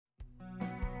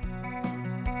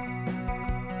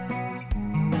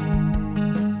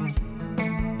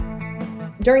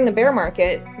During the bear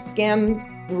market, scams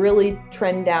really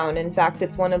trend down. In fact,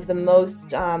 it's one of the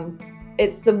most,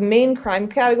 it's the main crime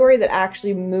category that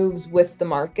actually moves with the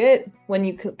market when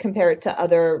you compare it to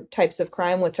other types of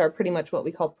crime, which are pretty much what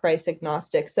we call price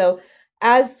agnostic. So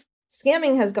as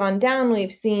scamming has gone down,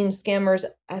 we've seen scammers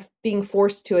being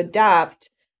forced to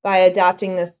adapt by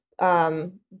adapting this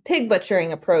pig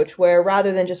butchering approach, where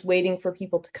rather than just waiting for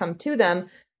people to come to them,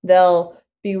 they'll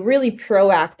be really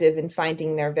proactive in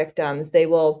finding their victims. They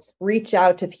will reach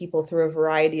out to people through a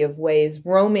variety of ways.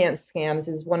 Romance scams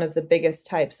is one of the biggest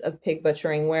types of pig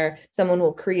butchering, where someone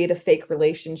will create a fake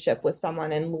relationship with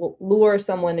someone and lure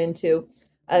someone into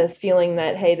a feeling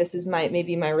that, hey, this is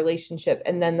maybe my relationship,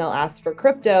 and then they'll ask for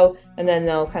crypto, and then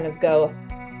they'll kind of go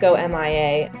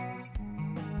MIA.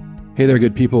 Hey there,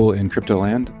 good people in crypto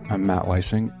land. I'm Matt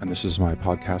Leising, and this is my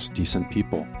podcast, Decent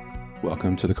People.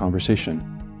 Welcome to the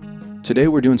conversation. Today,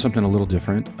 we're doing something a little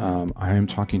different. I am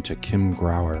talking to Kim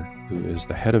Grauer, who is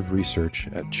the head of research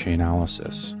at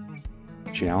Chainalysis.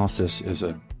 Chainalysis is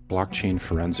a blockchain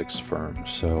forensics firm.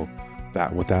 So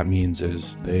what that means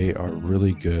is they are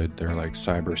really good. They're like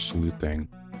cyber sleuthing.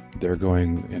 They're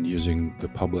going and using the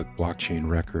public blockchain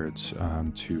records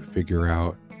to figure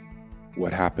out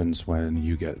what happens when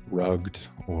you get rugged,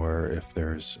 or if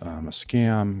there's a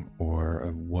scam,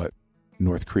 or what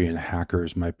North Korean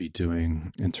hackers might be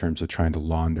doing in terms of trying to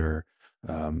launder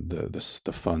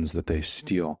the funds that they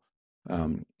steal.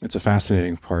 It's a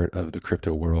fascinating part of the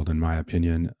crypto world, in my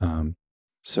opinion.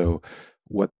 So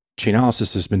what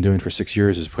Chainalysis has been doing for 6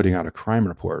 years is putting out a crime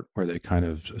report where they kind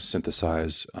of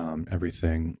synthesize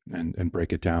everything and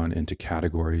break it down into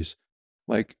categories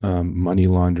like money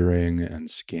laundering and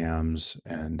scams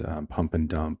and pump and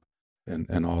dump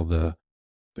and all the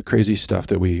crazy stuff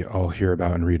that we all hear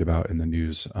about and read about in the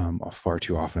news far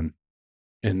too often.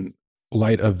 In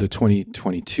light of the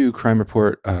 2022 crime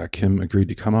report, Kim agreed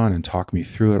to come on and talk me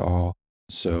through it all.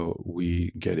 So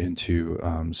we get into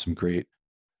some great,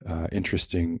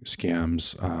 interesting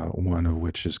scams, one of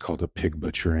which is called a pig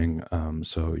butchering.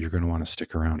 So you're going to want to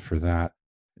stick around for that.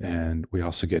 And we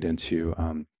also get into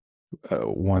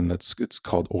one it's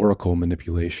called Oracle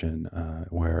manipulation,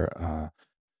 where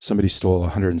somebody stole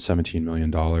 $117 million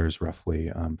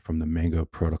roughly from the Mango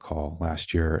protocol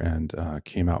last year and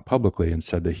came out publicly and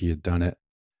said that he had done it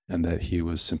and that he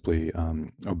was simply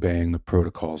obeying the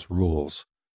protocol's rules.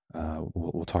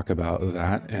 We'll talk about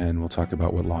that, and we'll talk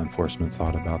about what law enforcement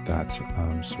thought about that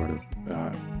sort of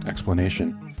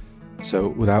explanation. So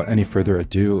without any further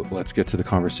ado, let's get to the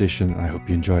conversation. I hope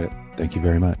you enjoy it. Thank you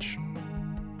very much.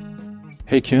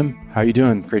 Hey, Kim, how you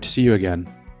doing? Great to see you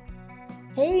again.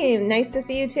 Hey, nice to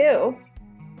see you too.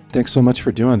 Thanks so much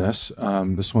for doing this.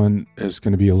 This one is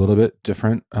going to be a little bit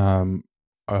different of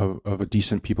a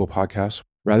Decent People podcast.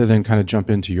 Rather than kind of jump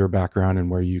into your background and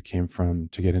where you came from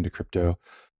to get into crypto,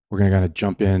 we're going to kind of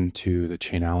jump into the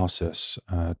Chainalysis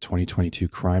 2022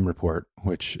 crime report,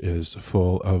 which is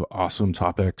full of awesome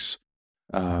topics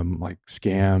like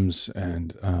scams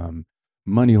and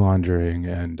money laundering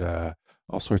and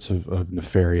all sorts of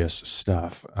nefarious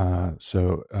stuff.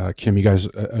 So Kim, you guys,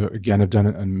 again, have done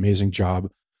an amazing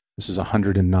job. This is a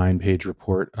 109-page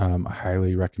report. I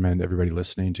highly recommend everybody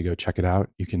listening to go check it out.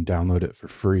 You can download it for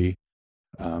free.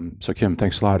 So Kim,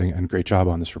 thanks a lot and great job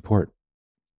on this report.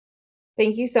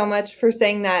 Thank you so much for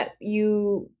saying that.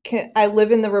 I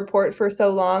live in the report for so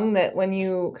long that when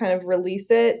you kind of release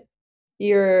it,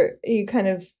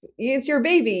 it's your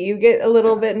baby. You get a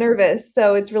little bit nervous.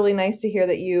 So it's really nice to hear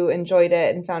that you enjoyed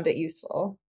it and found it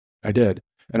useful. I did.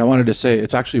 And I wanted to say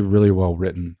it's actually really well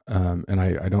written. And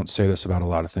I don't say this about a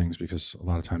lot of things because a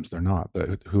lot of times they're not,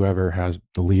 but whoever has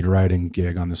the lead writing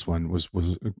gig on this one was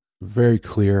very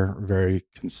clear, very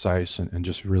concise, and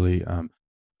just really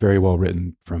very well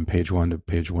written from page 1 to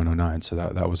page 109. So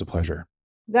that was a pleasure.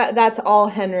 That's all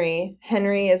Henry.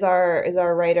 Henry is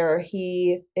our writer.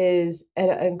 He is an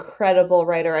incredible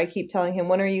writer. I keep telling him,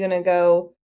 when are you going to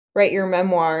go write your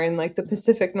memoir in like the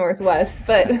Pacific Northwest?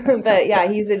 But yeah,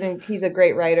 he's a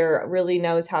great writer. Really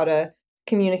knows how to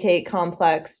communicate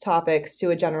complex topics to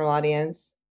a general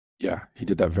audience. Yeah, he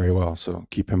did that very well. So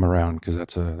keep him around because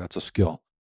that's a skill.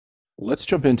 Let's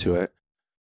jump into it.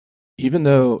 Even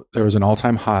though there was an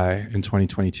all-time high in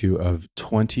 2022 of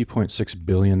 $20.6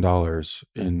 billion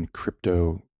in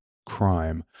crypto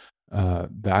crime,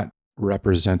 that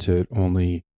represented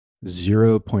only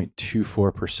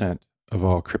 0.24% of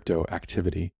all crypto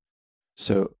activity.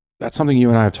 So that's something you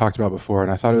and I have talked about before,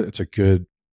 and I thought it's a good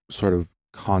sort of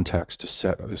context to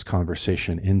set this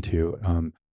conversation into,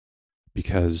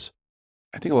 because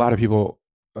I think a lot of people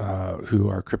who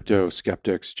are crypto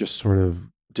skeptics just sort of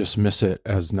dismiss it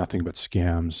as nothing but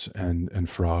scams and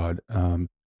fraud.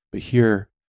 But here,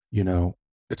 you know,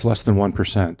 it's less than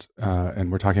 1%.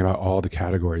 And we're talking about all the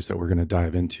categories that we're going to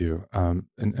dive into.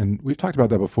 And we've talked about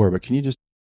that before, but can you just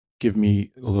give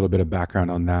me a little bit of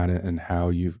background on that and how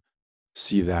you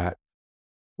see that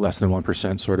less than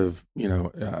 1% sort of,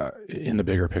 in the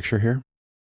bigger picture here?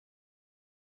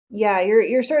 Yeah,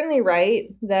 you're certainly right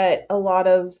that a lot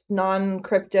of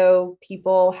non-crypto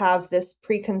people have this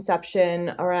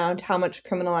preconception around how much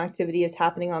criminal activity is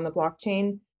happening on the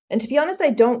blockchain. And to be honest,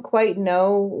 I don't quite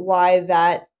know why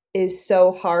that is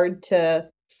so hard to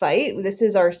fight. This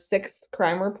is our sixth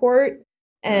crime report,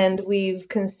 Yeah. and we've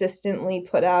consistently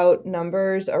put out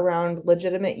numbers around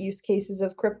legitimate use cases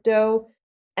of crypto,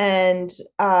 and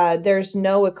there's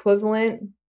no equivalent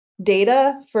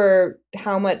data for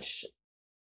how much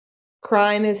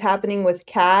crime is happening with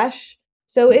cash.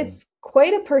 So Mhm. it's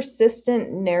quite a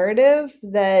persistent narrative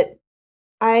that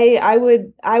I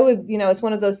would, it's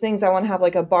one of those things I want to have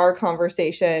like a bar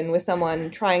conversation with someone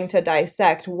trying to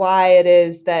dissect why it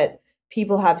is that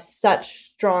people have such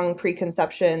strong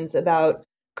preconceptions about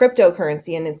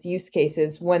cryptocurrency and its use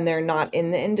cases when they're not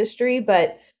in the industry.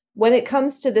 But when it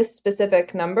comes to this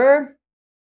specific number,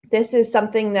 this is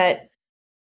something that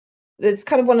it's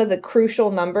kind of one of the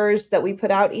crucial numbers that we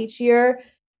put out each year.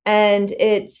 And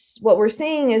it's what we're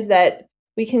seeing is that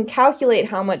we can calculate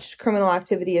how much criminal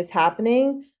activity is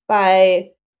happening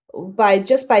by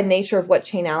nature of what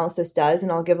Chainalysis does.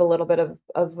 And I'll give a little bit of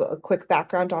a quick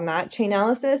background on that.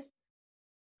 Chainalysis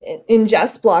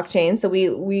ingest blockchain. So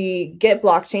we get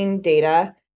blockchain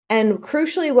data. And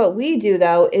crucially, what we do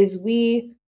though is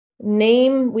we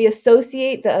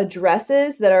associate the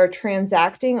addresses that are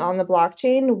transacting on the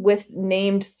blockchain with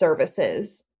named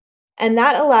services. And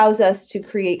that allows us to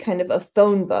create kind of a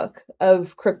phone book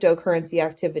of cryptocurrency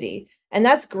activity. And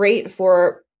that's great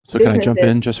for So can I jump businesses.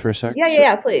 in just for a sec?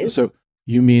 Yeah, please. So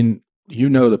you mean,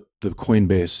 the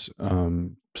Coinbase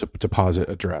deposit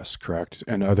address, correct?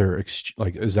 And other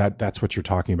like, that's what you're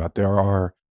talking about? There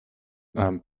are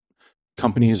um,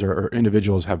 companies or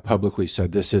individuals have publicly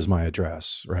said, this is my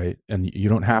address, right? And you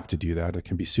don't have to do that. It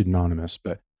can be pseudonymous,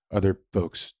 but other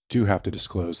folks do have to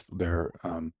disclose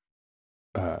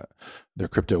uh, their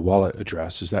crypto wallet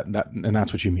address. Is that, and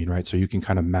that's what you mean, right? So you can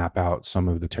kind of map out some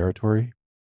of the territory.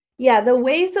 Yeah, the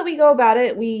ways that we go about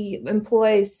it, we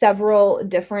employ several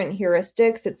different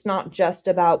heuristics. It's not just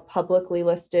about publicly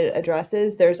listed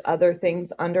addresses. There's other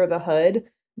things under the hood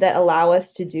that allow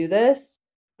us to do this.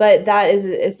 But that is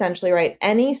essentially right.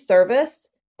 Any service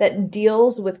that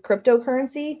deals with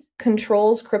cryptocurrency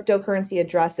controls cryptocurrency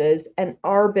addresses, and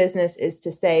our business is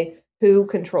to say who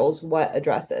controls what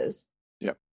addresses.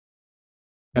 Yeah.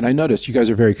 And I noticed you guys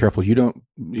are very careful. You don't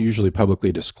usually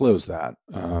publicly disclose that,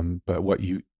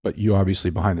 but you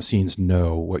obviously behind the scenes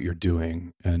know what you're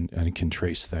doing and can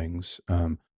trace things.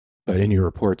 But in your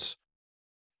reports,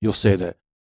 you'll say that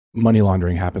money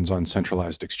laundering happens on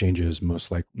centralized exchanges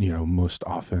most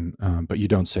often, but you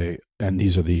don't say, and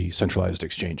these are the centralized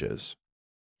exchanges.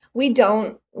 We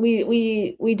don't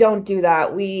do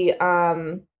that.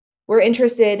 We're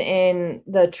interested in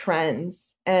the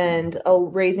trends Mhm. and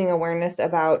raising awareness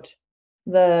about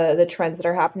the trends that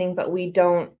are happening, but we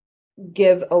don't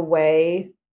give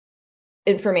away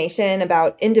information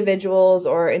about individuals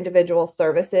or individual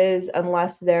services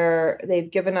unless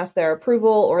they've given us their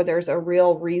approval or there's a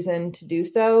real reason to do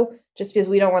so, just because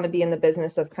we don't want to be in the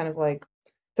business of kind of like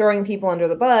throwing people under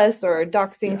the bus or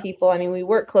doxing Yeah, people. I mean, we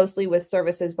work closely with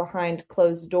services behind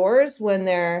closed doors when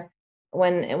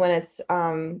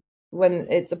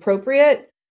it's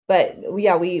appropriate, but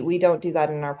yeah, we don't do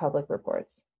that in our public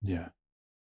reports. yeah.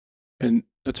 And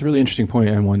that's a really interesting point,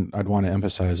 and one I'd want to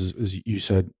emphasize is you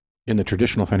said in the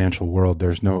traditional financial world,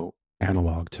 there's no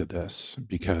analog to this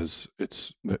because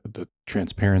it's the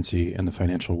transparency in the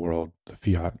financial world, the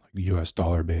fiat, like US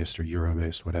dollar based or euro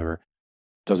based, whatever,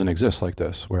 doesn't exist like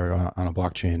this, where on a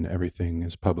blockchain, everything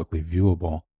is publicly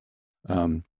viewable.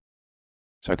 Um,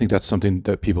 so I think that's something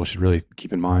that people should really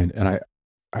keep in mind. And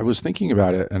I was thinking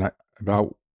about it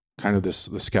about kind of the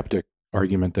skeptic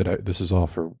argument that this is all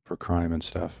for crime and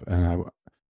stuff. And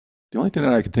the only thing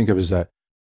that I could think of is that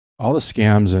all the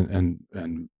scams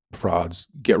and frauds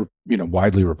get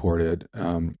widely reported,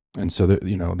 and so that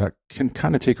that can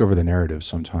kind of take over the narrative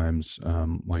sometimes.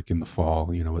 Like in the fall,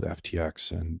 with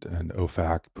FTX and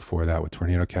OFAC. Before that, with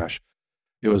Tornado Cash,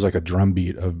 it was like a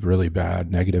drumbeat of really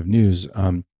bad negative news.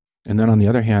 And then on the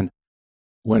other hand,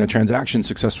 when a transaction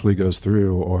successfully goes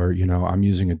through, or I'm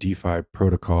using a DeFi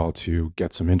protocol to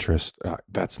get some interest,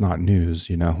 that's not news,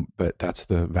 but that's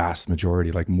the vast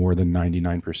majority, like more than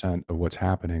 99% of what's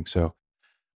happening. So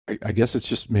I guess it's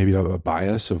just maybe a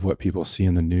bias of what people see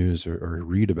in the news or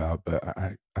read about, but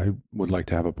I would like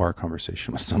to have a bar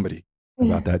conversation with somebody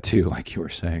about that too, like you were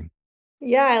saying.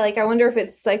 Yeah, like I wonder if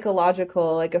it's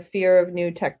psychological, like a fear of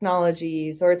new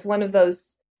technologies, or it's one of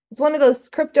those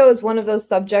crypto is one of those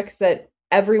subjects that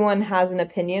everyone has an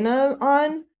opinion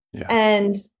on, Yeah.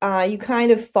 and you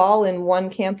kind of fall in one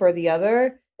camp or the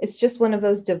other. It's just one of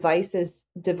those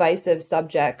divisive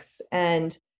subjects,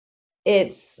 and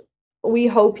it's we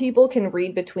hope people can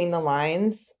read between the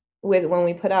lines with when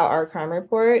we put out our crime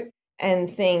report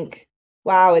and think,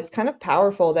 wow, it's kind of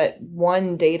powerful that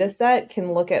one data set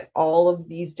can look at all of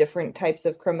these different types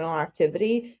of criminal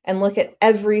activity and look at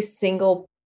every single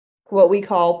what we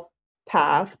call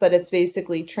path, but it's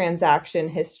basically transaction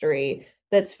history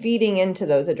that's feeding into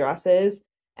those addresses,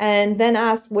 and then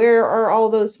ask where are all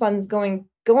those funds going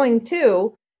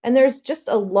to? And there's just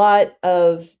a lot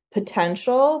of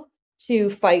potential to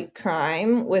fight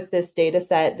crime with this data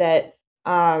set that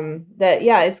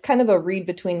yeah, it's kind of a read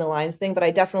between the lines thing, but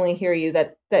I definitely hear you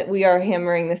that we are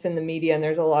hammering this in the media and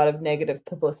there's a lot of negative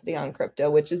publicity on crypto,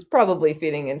 which is probably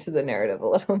feeding into the narrative a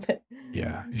little bit.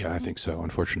 Yeah. Yeah. I think so,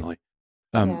 unfortunately.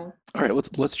 Yeah. All right,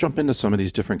 let's jump into some of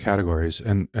these different categories,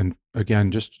 and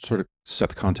again, just sort of set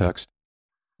the context.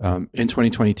 In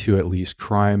 2022, at least,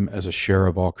 crime as a share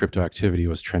of all crypto activity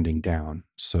was trending down.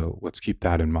 So let's keep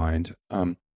that in mind.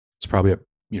 It's probably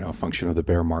a function of the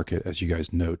bear market, as you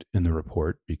guys note in the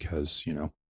report, because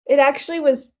It actually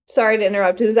was, sorry to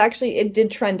interrupt. It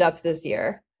did trend up this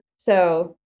year.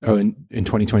 So, oh, in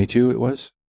 2022 it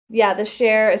was. yeah, the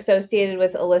share associated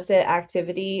with illicit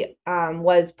activity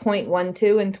was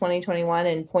 0.12 in 2021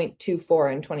 and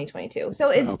 0.24 in 2022.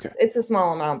 So Okay, it's a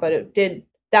small amount, but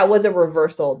that was a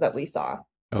reversal that we saw.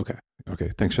 okay,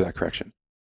 okay. Thanks for that correction.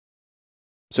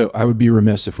 So I would be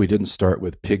remiss if we didn't start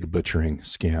with pig butchering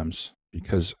scams,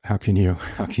 because how can you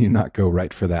not go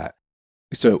right for that?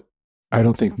 So I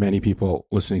don't think many people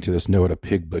listening to this know what a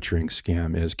pig butchering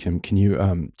scam is. Kim, can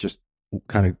you just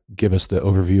kind of give us the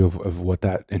overview of what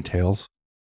that entails?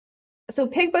 So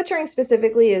pig butchering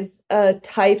specifically is a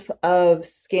type of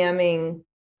scamming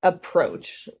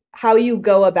approach, how you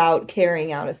go about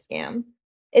carrying out a scam.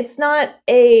 It's not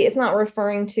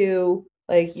referring to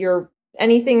like your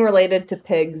anything related to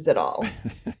pigs at all.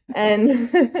 And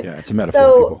Yeah, it's a metaphor,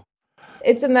 so people.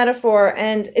 it's a metaphor,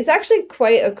 and it's actually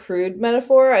quite a crude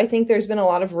metaphor. I think there's been a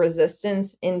lot of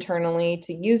resistance internally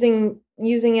to using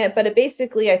it, but it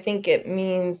basically, I think it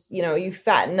means, you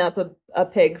fatten up a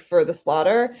pig for the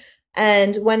slaughter.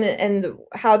 And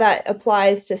how that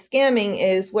applies to scamming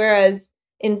is whereas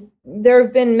there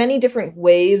have been many different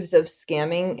waves of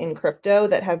scamming in crypto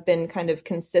that have been kind of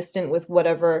consistent with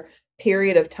whatever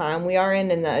period of time we are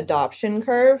in the adoption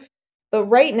curve. But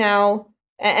right now,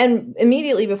 and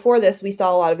immediately before this, we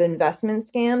saw a lot of investment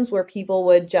scams where people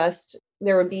would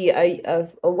there would be a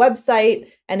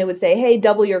website and it would say, hey,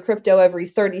 double your crypto every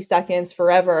 30 seconds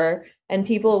forever. And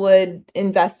people would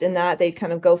invest in that. They'd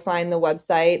kind of go find the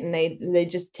website and they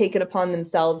just take it upon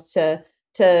themselves to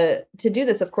do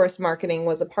this. Of course, marketing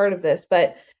was a part of this,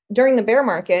 but during the bear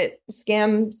market,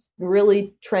 scams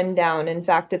really trend down. In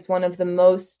fact, it's one of the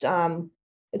most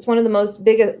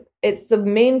big it's the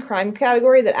main crime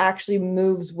category that actually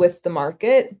moves with the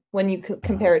market when you Uh,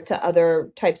 compare it to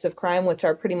other types of crime, which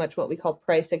are pretty much what we call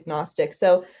price agnostic.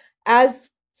 So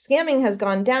as scamming has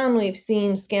gone down, we've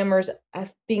seen scammers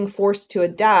being forced to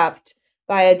adapt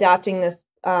by adapting this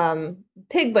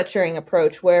pig butchering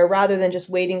approach, where rather than just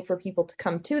waiting for people to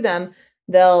come to them,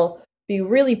 they'll be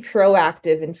really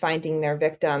proactive in finding their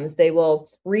victims. They will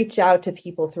reach out to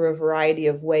people through a variety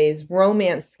of ways.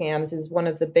 Romance scams is one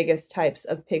of the biggest types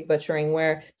of pig butchering,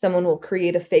 where someone will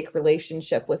create a fake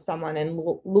relationship with someone and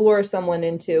lure someone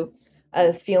into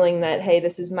a feeling that, hey,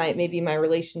 this is maybe my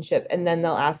relationship, and then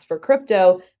they'll ask for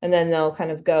crypto, and then they'll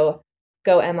kind of go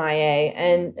MIA.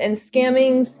 And scam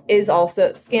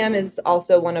is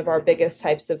also one of our biggest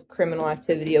types of criminal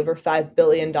activity. Over $5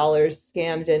 billion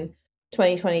scammed in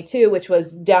 2022, which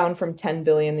was down from 10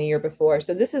 billion the year before.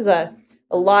 So this is a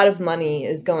lot of money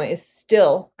is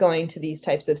still going to these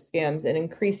types of scams, and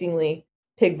increasingly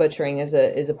pig butchering is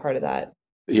a part of that.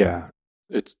 yeah,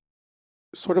 it's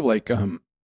sort of like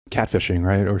catfishing,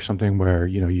 right, or something where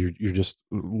you're just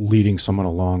leading someone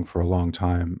along for a long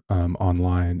time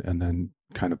online, and then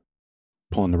kind of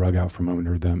pulling the rug out from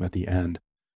under them at the end.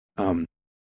 Um,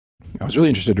 I was really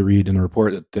interested to read in the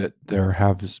report that there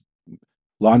have this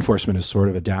law enforcement is sort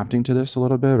of adapting to this a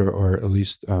little bit, or at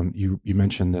least you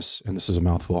mentioned this, and this is a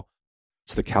mouthful.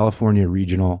 It's the California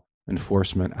Regional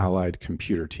Enforcement Allied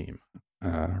Computer Team.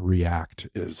 REACT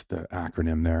is the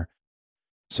acronym there.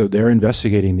 So they're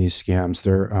investigating these scams.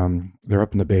 They're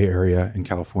up in the Bay Area in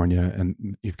California,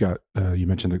 and you've got you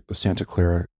mentioned the Santa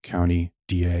Clara County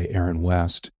DA Aaron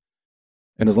West.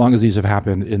 And as long as these have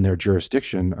happened in their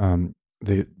jurisdiction,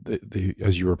 they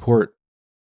as you report,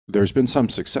 there's been some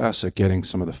success at getting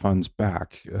some of the funds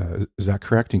back. Is that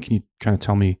correct? And can you kind of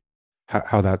tell me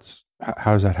how does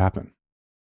that happen?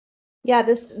 Yeah,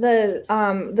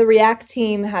 the React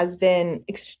team has been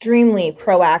extremely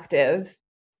proactive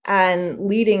and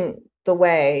leading the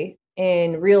way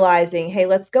in realizing, hey,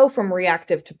 let's go from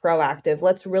reactive to proactive.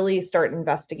 Let's really start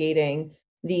investigating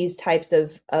these types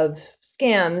of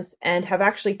scams, and have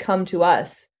actually come to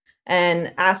us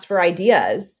and asked for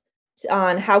ideas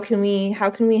on how can we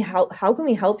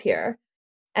help here.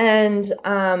 And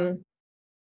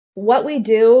what we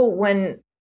do when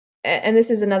and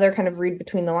this is another kind of read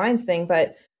between the lines thing,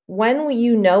 but when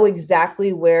you know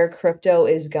exactly where crypto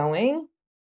is going,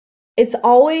 it's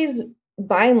always,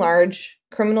 by and large,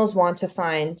 criminals want to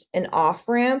find an off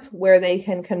ramp where they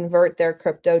can convert their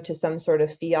crypto to some sort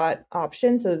of fiat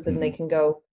option so that then they Mhm. can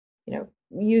go,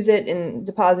 use it and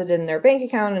deposit it in their bank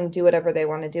account and do whatever they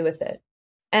want to do with it.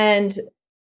 And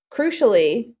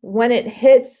crucially, when it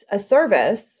hits a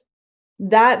service,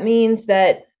 that means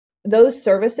that those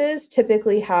services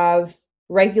typically have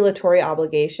regulatory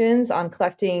obligations on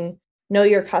collecting know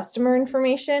your customer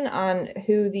information on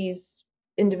who these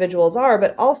individuals are.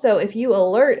 But also, if you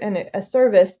alert a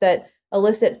service that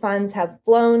illicit funds have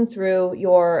flown through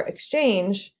your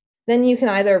exchange, then you can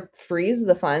either freeze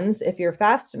the funds if you're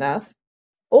fast enough,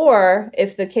 or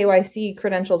if the KYC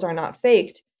credentials are not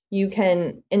faked, you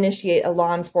can initiate a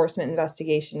law enforcement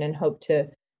investigation and hope to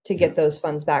Yeah. get those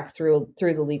funds back through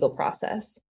the legal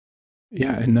process.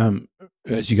 Yeah, and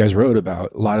as you guys wrote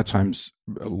about, a lot of times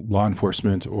law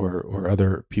enforcement or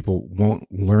other people won't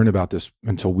learn about this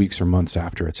until weeks or months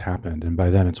after it's happened, and by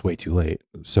then it's way too late.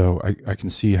 So I can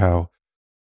see how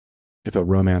if a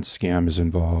romance scam is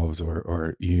involved,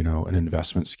 or an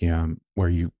investment scam where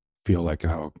you feel like,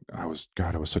 oh, I was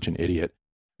such an idiot.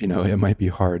 It might be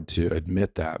hard to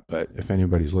admit that, but if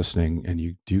anybody's listening and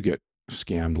you do get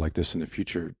scammed like this in the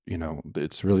future,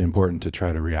 it's really important to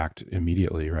try to react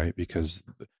immediately, right? Because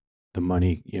the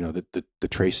money, the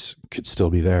trace could still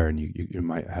be there, and you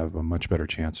might have a much better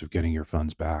chance of getting your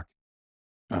funds back.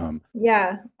 Um,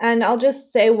 Yeah, and I'll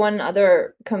just say one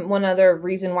other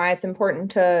reason why it's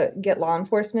important to get law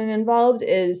enforcement involved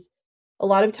is a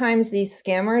lot of times these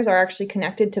scammers are actually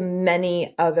connected to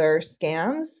many other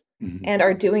scams mhm. and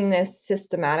are doing this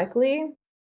systematically.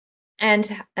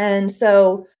 And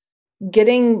so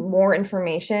getting more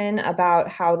information about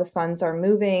how the funds are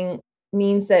moving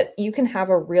means that you can have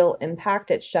a real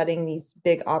impact at shutting these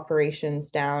big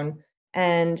operations down.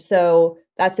 And so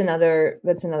that's another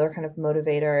kind of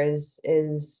motivator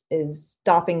is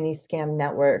stopping these scam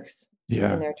networks in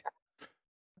Yeah, their tracks.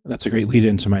 that's a great lead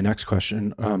into my next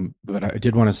question. But I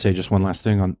did want to say just one last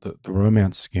thing on the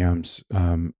romance scams,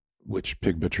 which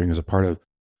pig butchering is a part of.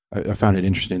 I found it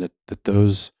interesting that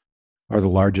those are the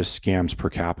largest scams per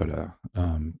capita,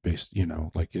 based,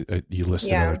 like you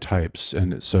listed other Yeah. types.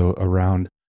 And so around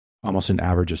almost an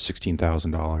average of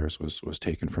 $16,000 was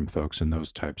taken from folks in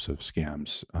those types of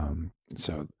scams. So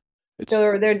So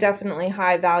it's, they're definitely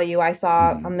high value. I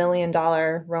saw a mm, $1 million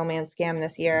romance scam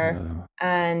this year, uh,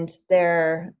 and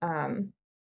their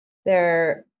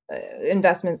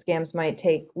investment scams might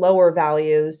take lower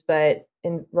values, but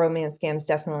in romance scams,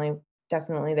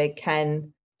 definitely they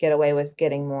can get away with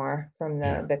getting more from the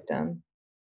yeah. victim.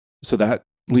 So that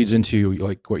leads into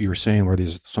like what you were saying, where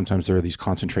sometimes there are these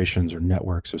concentrations or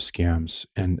networks of scams.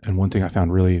 And one thing I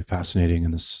found really fascinating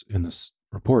in this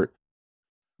report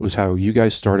was how you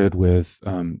guys started with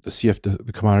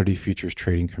the Commodity Futures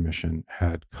Trading Commission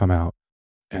had come out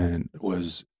and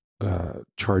was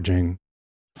charging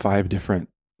 5 different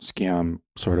scam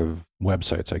sort of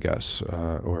websites, I guess,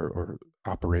 or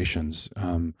operations.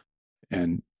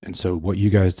 And so what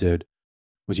you guys did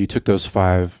was you took those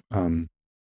 5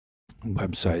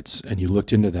 websites and you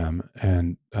looked into them,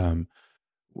 and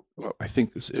well, I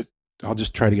think I'll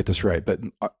just try to get this right, but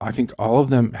I think all of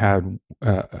them had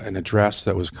an address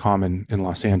that was common in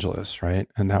Los Angeles, right?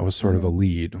 And that was sort of a Mhm.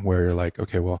 lead where you're like,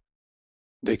 okay, well,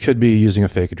 they could be using a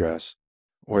fake address,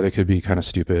 or they could be kind of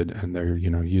stupid and they're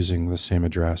using the same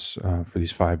address for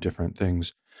these 5 different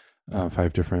things,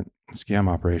 5 different scam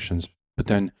operations. But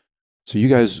then, so you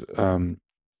guys,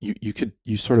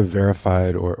 you sort of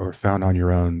verified or found on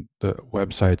your own the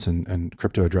websites and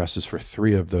crypto addresses for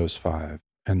 3 of those 5,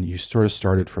 and you sort of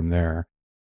started from there.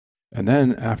 And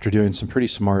then after doing some pretty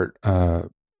smart,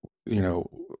 you know,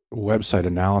 website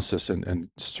analysis and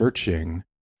searching,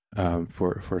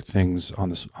 for things on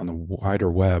this on the wider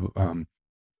web,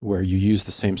 where you use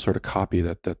the same sort of copy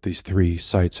that these three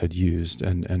sites had used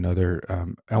and other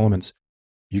elements.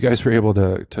 You guys were able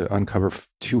to uncover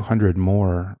 200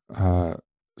 more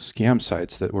scam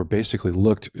sites that were basically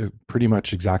looked pretty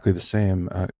much exactly the same.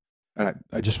 And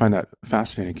I just find that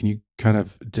fascinating. Can you kind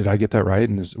of, did I get that right?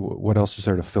 And what else is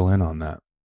there to fill in on that?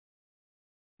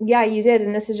 Yeah, you did.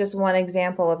 And this is just one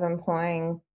example of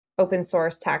employing open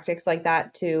source tactics like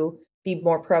that to be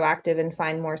more proactive and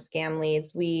find more scam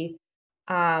leads.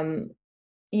 Um,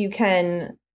 you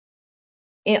can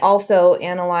also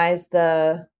analyze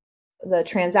the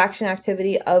transaction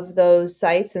activity of those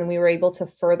sites, and we were able to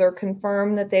further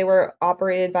confirm that they were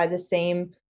operated by the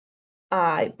same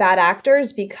bad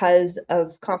actors because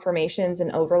of confirmations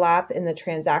and overlap in the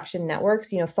transaction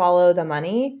networks, follow the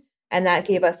money. And that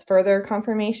gave us further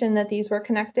confirmation that these were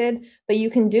connected. But you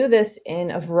can do this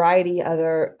in a variety of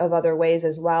other ways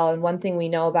as well. And one thing we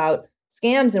know about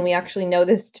scams, and we actually know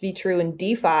this to be true in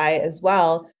DeFi as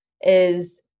well,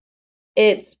 is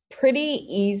it's pretty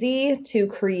easy to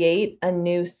create a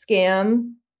new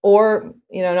scam, or,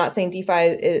 not saying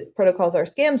DeFi protocols are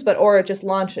scams, but or just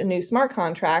launch a new smart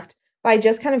contract by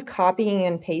just kind of copying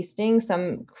and pasting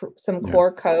some Yeah.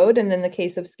 core code. And in the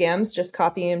case of scams, just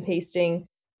copying and pasting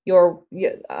your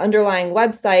underlying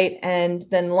website and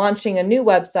then launching a new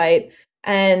website,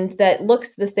 and that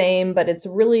looks the same, but it's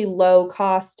really low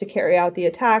cost to carry out the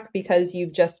attack because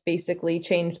you've just basically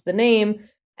changed the name,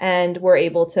 and we're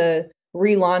able to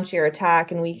relaunch your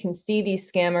attack. And we can see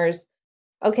these scammers,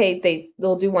 okay,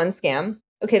 they'll do one scam,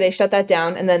 okay, they shut that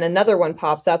down, and then another one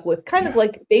pops up with kind of Yeah.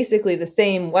 like basically the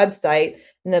same website,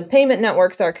 and the payment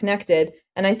networks are connected.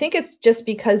 And I think it's just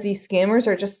because these scammers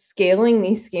are just scaling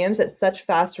these scams at such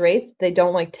fast rates, they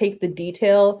don't like take the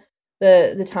detail,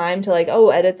 the time to like, oh,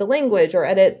 edit the language or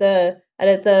edit the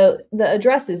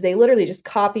addresses. They literally just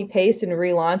copy paste and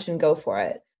relaunch and go for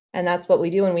it. And that's what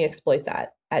we do, and we exploit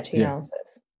that at Yeah.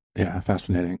 Chainalysis. Yeah.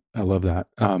 Fascinating. I love that.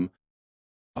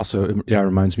 Also, yeah, it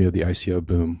reminds me of the ICO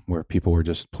boom where people were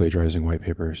just plagiarizing white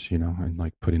papers, and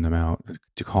like putting them out,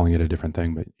 to calling it a different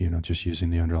thing, but just using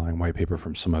the underlying white paper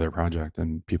from some other project,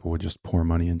 and people would just pour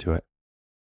money into it.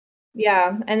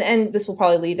 Yeah, and this will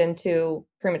probably lead into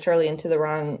prematurely into the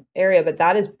wrong area, but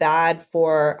that is bad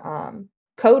for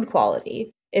code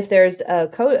quality. If there's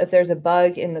a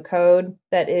bug in the code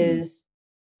that Mm, is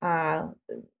uh,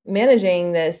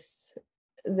 managing this,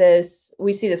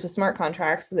 we see this with smart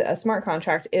contracts. A smart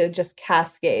contract, it would just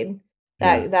cascade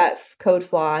yeah. that code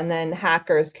flaw, and then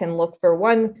hackers can look for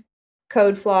one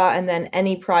code flaw, and then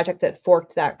any project that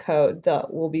forked that code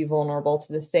that will be vulnerable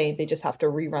to the same. They just have to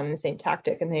rerun the same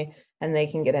tactic, and they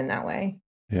can get in that way.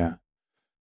 Yeah.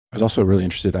 I was also really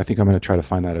interested. I think I'm going to try to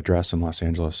find that address in Los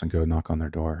Angeles and go knock on their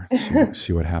door,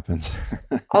 see what happens.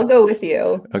 I'll go with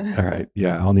you. All right.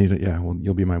 Yeah, I'll need it. Yeah, well,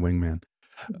 you'll be my wingman.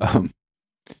 Um,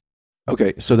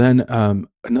 okay, so then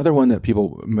another one that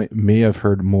people may have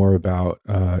heard more about,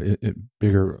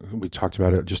 bigger. We talked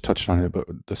about it, just touched on it, but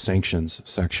the sanctions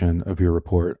section of your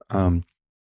report.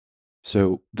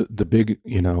 So the big,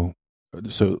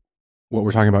 so what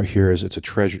we're talking about here is it's a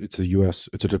treasury, it's a U.S.,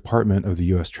 it's a department of the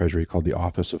U.S. Treasury called the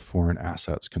Office of Foreign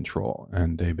Assets Control,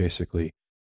 and they basically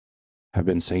have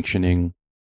been sanctioning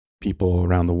people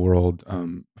around the world,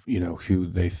 who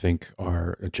they think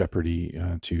are a jeopardy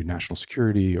to national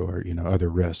security or other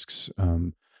risks.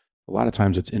 A lot of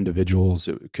times it's individuals.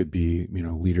 It could be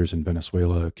leaders in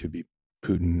Venezuela. It could be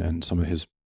Putin and some of his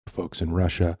folks in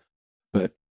Russia.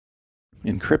 But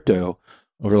in crypto,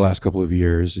 over the last couple of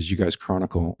years, as you guys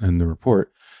chronicle in the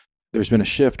report, there's been a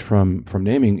shift from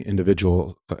naming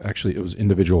individual. Actually, it was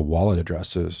individual wallet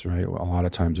addresses, right? A lot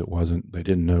of times it wasn't. They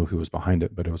didn't know who was behind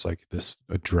it, but it was like this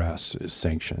address is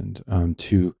sanctioned.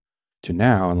 To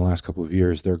now, in the last couple of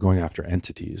years, they're going after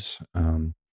entities,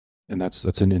 and that's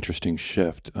an interesting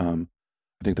shift. I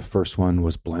think the first one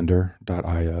was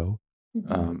Blender.io,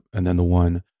 Mhm. and then the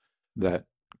one that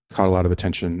caught a lot of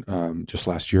attention just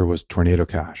last year was Tornado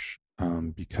Cash,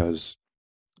 because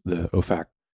the OFAC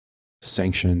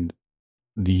sanctioned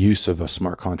the use of a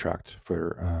smart contract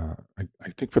for,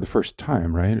 I think for the first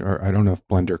time, right? Or I don't know if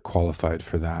Blender qualified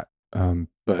for that.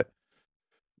 But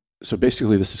so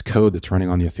basically, this is code that's running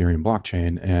on the Ethereum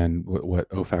blockchain, and what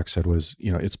OFAC said was,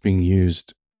 it's being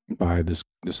used by this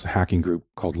hacking group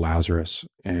called Lazarus,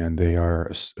 and they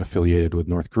are affiliated with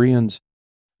North Koreans.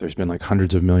 There's been like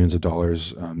hundreds of millions of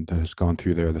dollars that has gone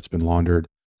through there that's been laundered,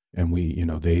 and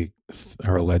they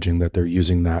are alleging that they're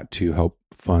using that to help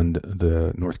fund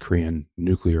the North Korean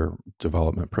nuclear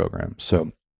development program.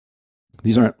 So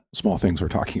these aren't small things we're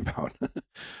talking about,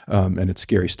 and it's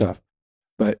scary stuff.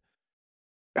 But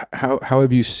how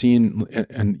have you seen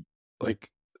and like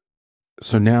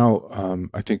so now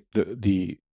I think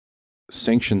the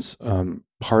sanctions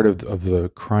part of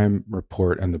the crime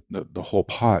report and the whole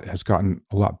pot has gotten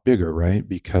a lot bigger, right?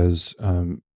 Because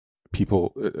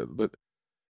people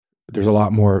there's a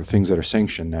lot more things that are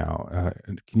sanctioned now.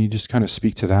 And can you just kind of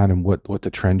speak to that and what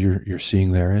the trend you're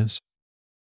seeing there is?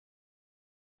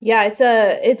 Yeah,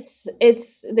 it's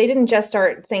they didn't just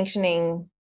start sanctioning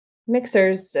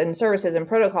mixers and services and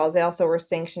protocols. They also were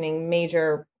sanctioning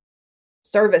major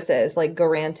services like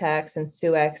Garantex and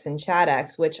Suex and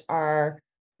Chadex, which are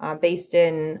based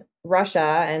in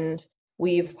Russia, and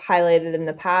we've highlighted in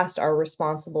the past are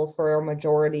responsible for a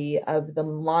majority of the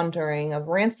laundering of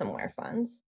ransomware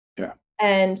funds. Yeah.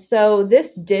 And so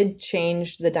this did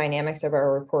change the dynamics of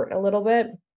our report a little bit.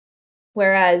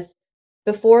 Whereas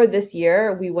before this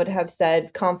year, we would have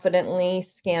said confidently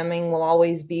scamming will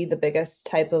always be the biggest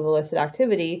type of illicit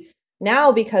activity.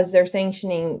 Now, because they're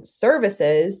sanctioning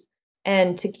services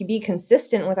and to be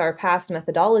consistent with our past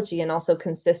methodology and also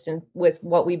consistent with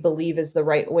what we believe is the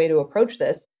right way to approach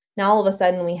this, now all of a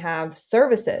sudden we have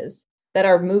services that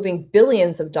are moving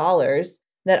billions of dollars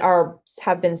that are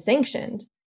have been sanctioned.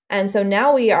 And so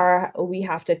now we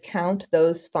have to count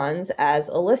those funds as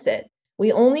illicit.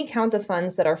 We only count the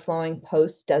funds that are flowing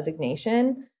post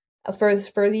designation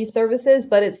for these services,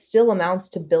 but it still amounts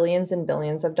to billions and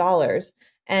billions of dollars.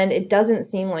 And it doesn't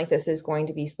seem like this is going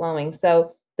to be slowing.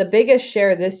 So the biggest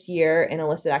share this year in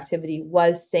illicit activity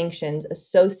was sanctions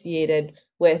associated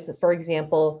with, for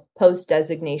example, post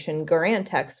designation Garant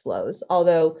text flows.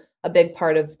 Although a big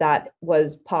part of that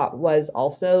was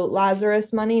also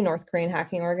Lazarus money, North Korean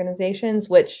hacking organizations,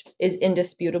 which is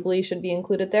indisputably should be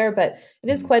included there. But it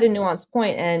is Mhm. quite a nuanced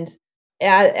point, and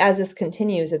as this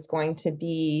continues, it's going to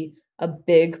be a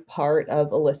big part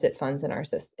of illicit funds in our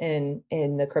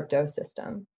in the crypto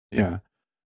system. Yeah.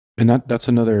 And that's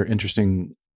another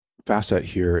interesting facet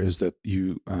here is that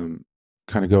you kind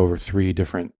of go over three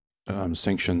different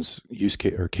sanctions use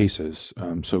case or cases.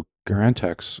 So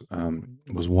Garantex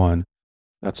was one.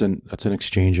 That's an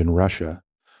exchange in Russia,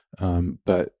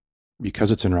 but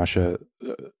because it's in Russia,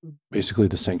 basically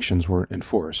the sanctions weren't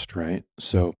enforced, right?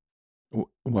 So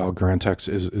while Garantex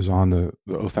is on the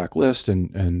OFAC list,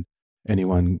 and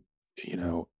anyone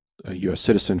a U.S.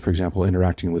 citizen, for example,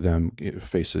 interacting with them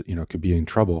face it, could be in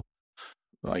trouble.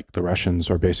 Like the Russians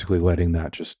are basically letting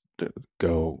that just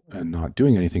go and not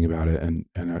doing anything about it. And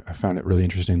I found it really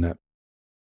interesting that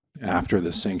after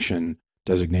the sanction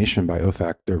designation by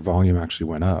OFAC, their volume actually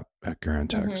went up at Mm-hmm.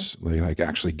 Garantex. They like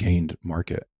actually gained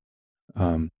market.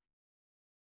 Um,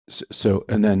 so,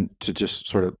 and then to just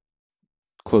sort of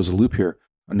close the loop here,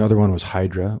 another one was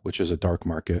Hydra, which is a dark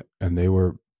market, and they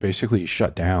were basically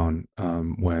shut down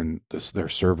when their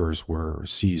servers were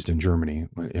seized in Germany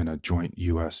in a joint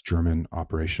U.S. German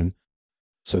operation.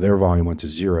 So their volume went to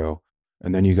zero.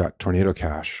 And then you got Tornado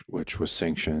Cash, which was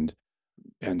sanctioned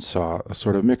and saw a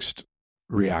sort of mixed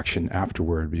reaction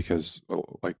afterward because,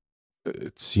 like,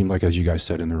 it seemed like, as you guys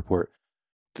said in the report,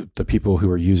 the people who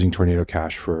were using Tornado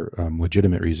Cash for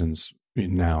legitimate reasons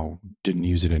now didn't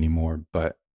use it anymore,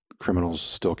 but criminals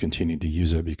still continued to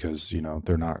use it because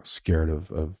they're not scared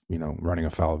of running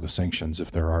afoul of the sanctions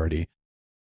if they're already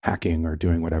hacking or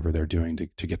doing whatever they're doing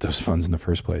to get those funds in the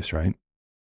first place, right?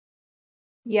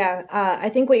 Yeah, I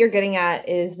think what you're getting at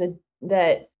is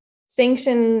that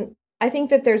sanction. I think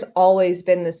that there's always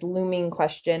been this looming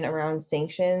question around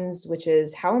sanctions, which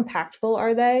is how impactful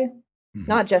are they? Mm-hmm.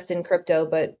 Not just in crypto,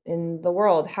 but in the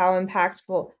world. How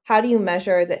impactful? How do you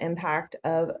measure the impact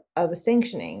of a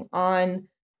sanctioning on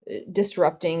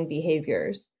disrupting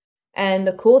behaviors? And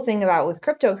the cool thing about with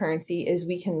cryptocurrency is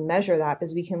we can measure that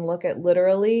because we can look at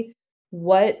literally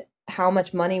how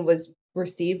much money was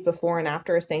received before and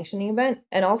after a sanctioning event,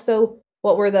 and also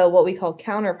what were the what we call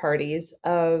counterparties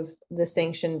of the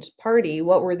sanctioned party,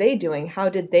 what were they doing, how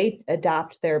did they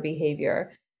adapt their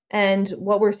behavior, and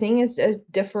what we're seeing is a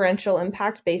differential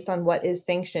impact based on what is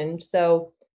sanctioned.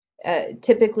 So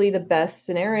typically the best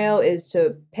scenario is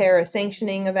to pair a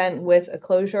sanctioning event with a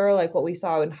closure like what we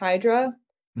saw in Hydra.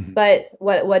 Mm-hmm. But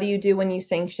what do you do when you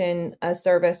sanction a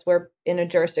service where in a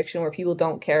jurisdiction where people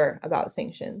don't care about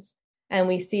sanctions? And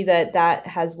we see that that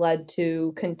has led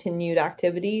to continued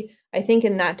activity. I think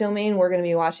in that domain, we're going to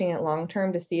be watching it long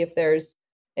term to see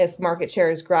if market share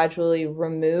is gradually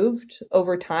removed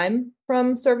over time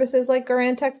from services like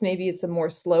Garantex. Maybe it's a more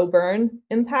slow burn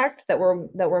impact that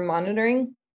we're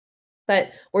monitoring.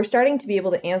 But we're starting to be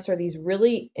able to answer these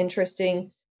really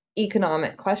interesting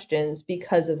economic questions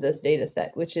because of this data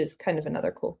set, which is kind of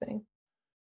another cool thing.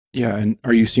 Yeah, and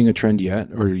are you seeing a trend yet,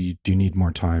 or do you need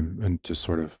more time and to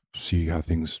sort of see how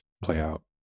things play out?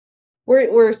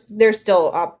 we're there's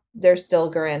still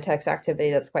Garantex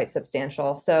activity that's quite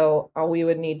substantial. So we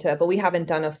would need to, but we haven't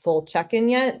done a full check-in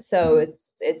yet. So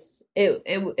Mhm.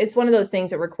 it's one of those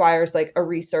things that requires like a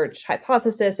research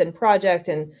hypothesis and project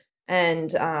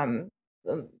and um,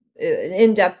 an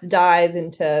in-depth dive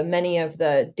into many of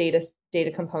the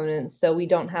data components. So we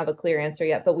don't have a clear answer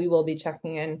yet, but we will be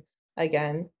checking in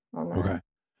again on that. Okay.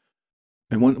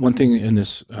 And one thing in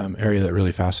this area that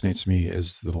really fascinates me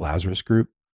is the Lazarus Group.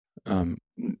 Um,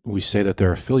 we say that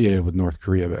they're affiliated with North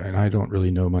Korea, and I don't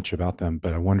really know much about them,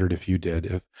 but I wondered if you did.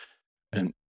 If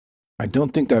and I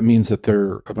don't think that means that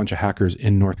they're a bunch of hackers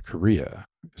in North Korea.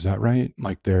 Is that right?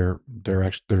 Like they're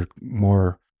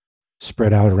more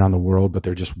spread out around the world, but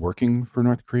they're just working for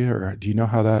North Korea? Or do you know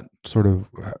how that sort of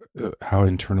how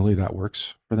internally that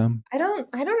works for them? I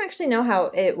don't actually know how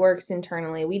it works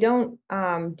internally. We don't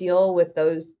deal with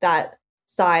that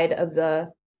side of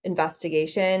the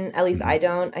investigation. At least Hmm. I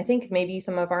don't. I think maybe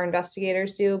some of our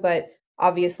investigators do, but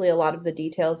obviously a lot of the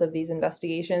details of these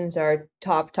investigations are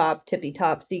top tippy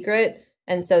top secret.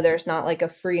 And so there's not like a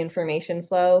free information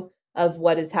flow of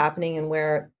what is happening and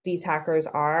where these hackers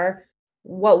are.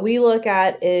 What we look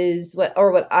at is what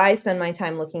I spend my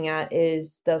time looking at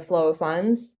is the flow of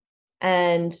funds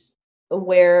and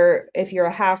where if you're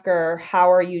a hacker,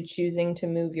 how are you choosing to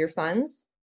move your funds?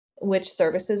 Which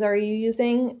services are you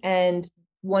using? And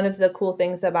one of the cool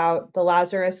things about the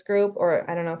Lazarus group, or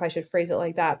I don't know if I should phrase it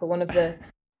like that, but one of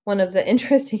the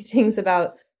interesting things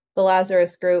about the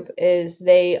Lazarus group is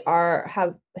they are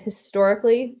have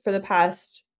historically for the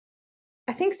past,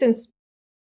 I think since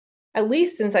at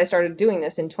least since I started doing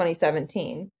this in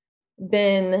 2017,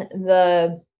 been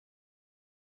the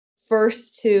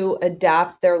first to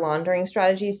adapt their laundering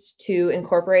strategies to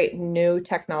incorporate new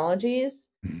technologies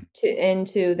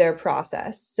into their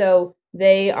process. So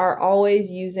they are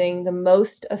always using the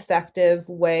most effective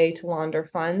way to launder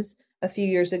funds. A few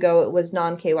years ago, it was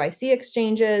non-KYC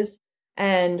exchanges,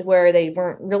 and where they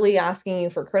weren't really asking you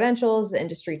for credentials, the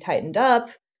industry tightened up.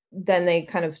 Then they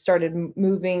kind of started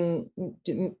moving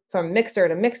from mixer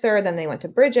to mixer. Then they went to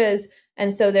bridges,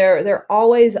 and so they're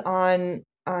always on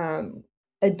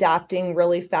adapting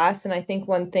really fast. And I think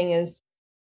one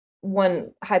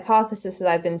hypothesis that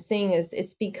I've been seeing is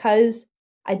it's because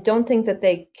I don't think that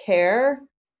they care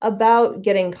about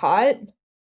getting caught.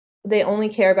 They only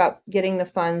care about getting the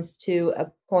funds to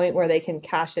a point where they can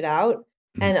cash it out.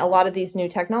 Mhm. And a lot of these new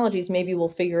technologies, maybe we'll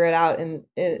figure it out in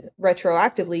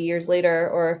retroactively years later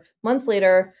or months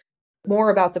later,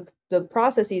 more about the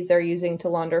processes they're using to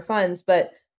launder funds,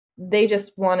 but they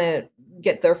just want to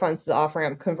get their funds to the off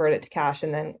ramp, convert it to cash,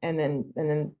 and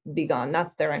then be gone.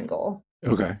 That's their end goal.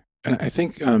 Okay. And I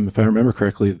think, if I remember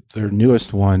correctly, their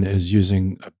newest one is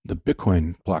using the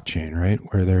Bitcoin blockchain, right?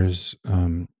 Where there's,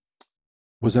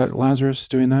 was that Lazarus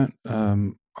doing that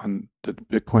on the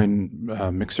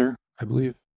Bitcoin mixer, I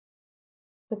believe?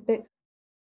 The big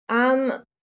um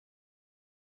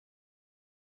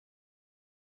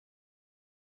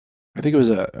I think it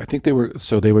was I think they were,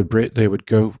 so they would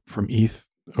go from ETH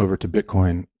over to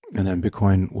Bitcoin, and then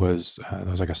Bitcoin was, there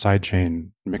was like a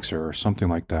sidechain mixer or something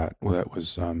like that that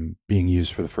was being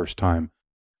used for the first time.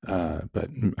 But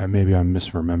maybe I'm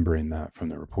misremembering that from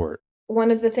the report. one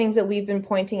of the things that we've been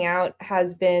pointing out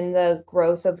has been the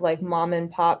growth of like mom and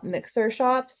pop mixer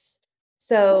shops.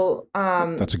 So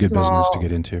That's a good business to get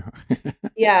small. into.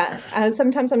 Yeah, and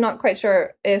sometimes I'm not quite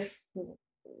sure if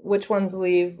which ones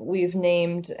we've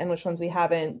named and which ones we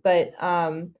haven't, but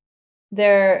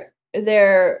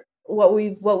they're what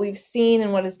we've seen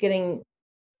and what is getting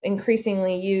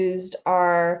increasingly used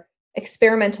are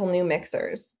experimental new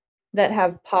mixers that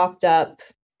have popped up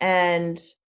and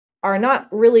are not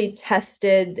really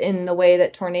tested in the way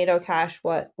that Tornado Cash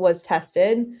what was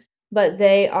tested, but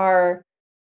they are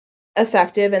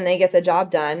effective and they get the job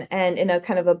done. And in a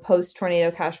kind of a post Tornado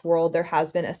Cash world, there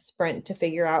has been a sprint to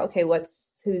figure out, okay,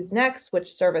 who's next,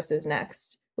 which service is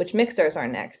next, which mixers are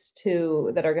next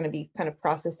to that are going to be kind of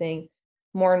processing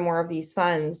more and more of these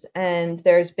funds. And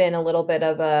there's been a little bit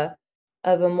of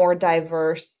a more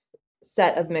diverse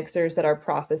set of mixers that are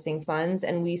processing funds.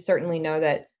 And we certainly know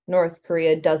that North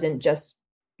Korea doesn't just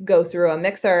go through a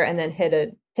mixer and then hit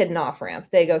an off ramp.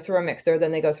 They go through a mixer,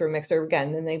 then they go through a mixer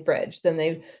again, then they bridge, then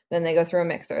they go through a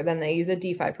mixer, then they use a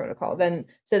DeFi protocol. Then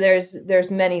so there's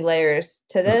many layers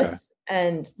to Okay. this,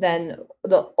 and then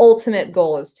the ultimate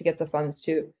goal is to get the funds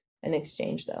to an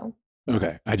exchange, though.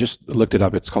 Okay. I just looked it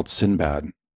up. It's called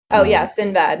Sinbad. Oh yeah, Um,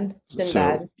 Sinbad, so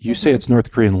Sinbad. you say it's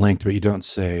North Korean linked, but you don't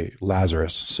say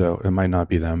Lazarus. So it might not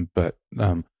be them. But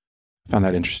I found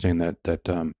that interesting that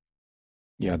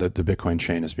yeah, the Bitcoin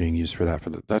chain is being used for that.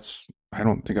 That's, I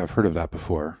don't think I've heard of that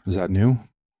before. Is that new?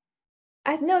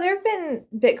 I know there have been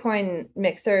Bitcoin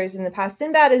mixers in the past.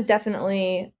 Sinbad is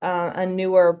definitely a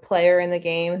newer player in the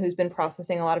game who's been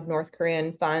processing a lot of North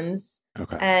Korean funds.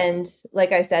 Okay. And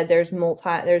like I said, there's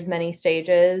many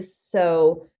stages.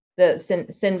 So the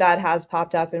Sinbad has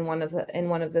popped up in one of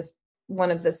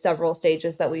the several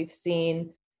stages that we've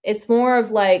seen. It's more of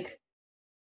like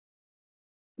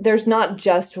there's not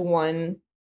just one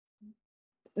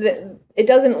it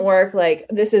doesn't work like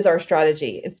this is our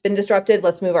strategy. It's been disrupted.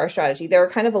 Let's move our strategy. There are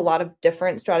kind of a lot of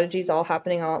different strategies all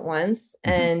happening all at once,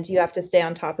 Hmm. and you have to stay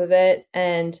on top of it.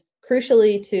 And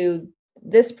crucially to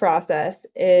this process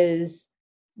is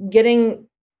getting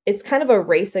it's kind of a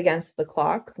race against the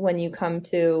clock when you come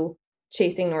to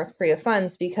chasing North Korea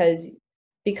funds because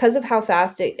of how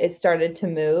fast it started to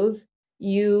move.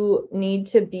 You need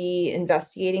to be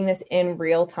investigating this in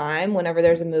real time. Whenever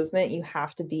there's a movement, you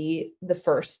have to be the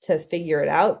first to figure it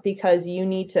out because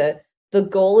the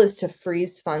goal is to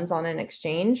freeze funds on an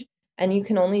exchange. And you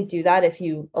can only do that if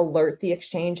you alert the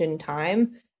exchange in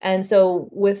time. And so,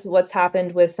 with what's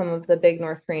happened with some of the big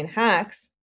North Korean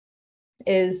hacks,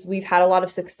 is we've had a lot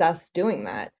of success doing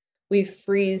that. We've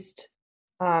freezed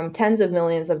tens of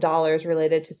millions of dollars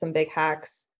related to some big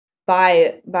hacks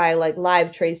by like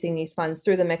live tracing these funds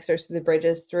through the mixers, through the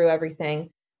bridges, through everything,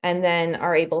 and then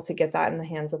are able to get that in the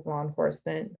hands of law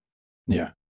enforcement. Yeah.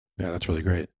 Yeah, that's really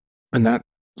great. And that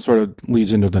sort of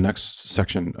leads into the next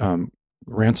section,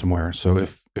 ransomware. So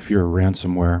if you're a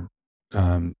ransomware,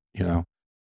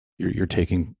 you're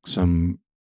taking some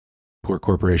poor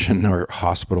corporation or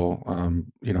hospital,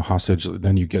 hostage,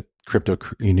 then you get crypto.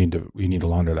 You need to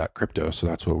launder that crypto. So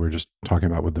that's what we're just talking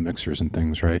about with the mixers and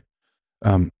things, right?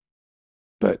 Um,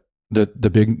 but the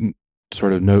big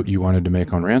sort of note you wanted to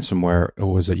make on ransomware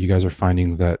was that you guys are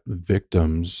finding that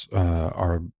victims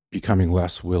are becoming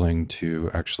less willing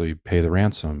to actually pay the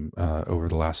ransom over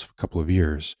the last couple of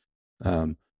years.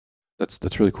 Um,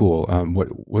 that's really cool.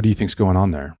 What do you think's going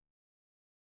on there?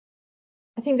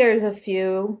 I think there's a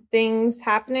few things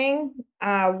happening.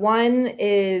 One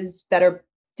is better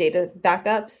data backups.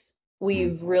 Mm.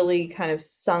 We've really kind of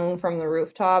sung from the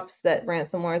rooftops that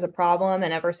ransomware is a problem.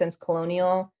 And ever since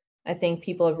Colonial, I think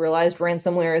people have realized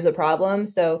ransomware is a problem.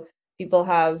 So people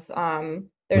have, Was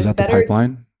there's that the better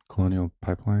pipeline, Colonial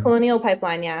Pipeline? Colonial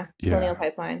Pipeline. Yeah, Colonial Yeah.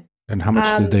 Pipeline. And how much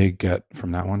did Um, they get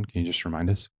from that one? Can you just remind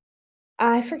us?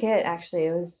 I forget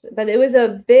actually. But it was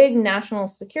a big national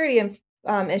security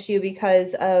issue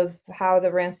because of how the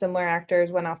ransomware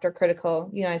actors went after critical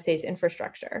United States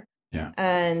infrastructure, Yeah.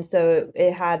 and so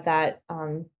it had that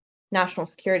national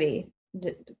security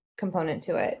component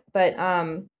to it. But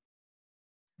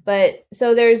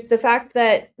so there's the fact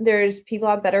that there's people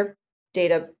have better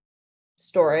data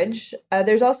storage.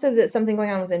 There's also something going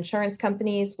on with insurance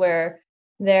companies where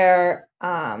they're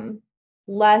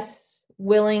less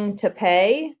willing to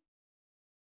pay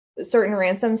certain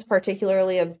ransoms,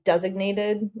 particularly of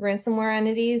designated ransomware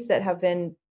entities that have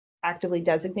been actively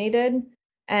designated.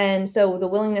 And so the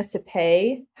willingness to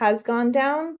pay has gone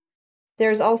down.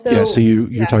 There's Yeah. So also,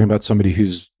 you're yeah, talking about somebody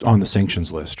who's on the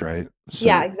sanctions list, right?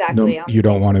 yeah, So no, exactly, on you the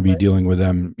don't want to sanctions be list. dealing with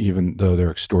them, even though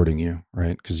they're extorting you,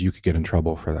 right? Because you could get in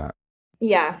trouble for that.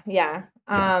 Yeah, yeah.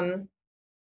 Yeah.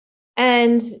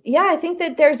 And yeah, I think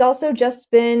that there's also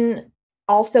just been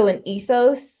also an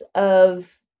ethos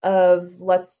of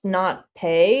let's not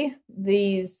pay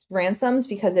these ransoms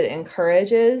because it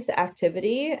encourages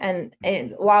activity. And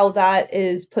while that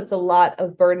is puts a lot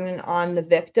of burden on the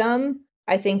victim,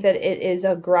 I think that it is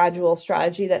a gradual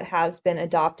strategy that has been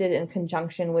adopted in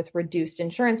conjunction with reduced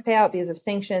insurance payout because of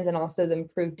sanctions and also the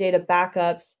improved data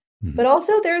backups. Mhm. But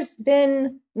also there's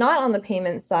been not on the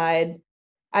payment side,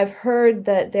 I've heard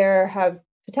that there have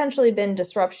potentially been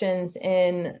disruptions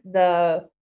in the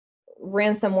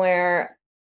ransomware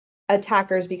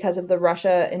attackers because of the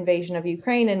Russia invasion of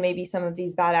Ukraine, and maybe some of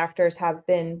these bad actors have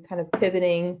been kind of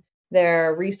pivoting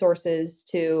their resources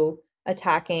to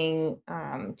attacking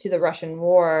to the Russian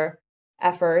war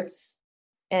efforts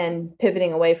and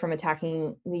pivoting away from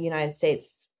attacking the United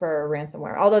States for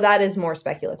ransomware. Although that is more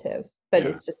speculative, but Yeah.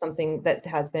 it's just something that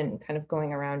has been kind of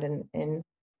going around in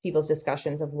people's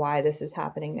discussions of why this is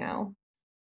happening now.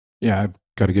 Yeah. I've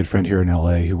got a good friend here in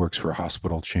LA who works for a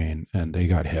hospital chain, and they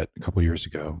got hit a couple of years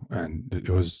ago. And it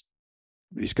was,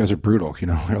 these guys are brutal,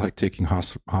 they're like taking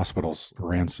hospitals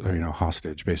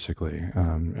hostage basically,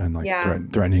 and like Yeah,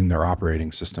 threatening their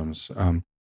operating systems. And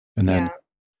then yeah.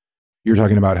 you're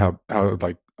talking about how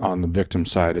like on the victim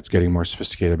side it's getting more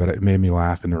sophisticated, but it made me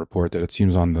laugh in the report that it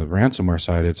seems on the ransomware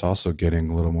side it's also getting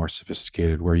a little more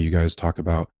sophisticated, where you guys talk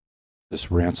about this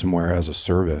ransomware as a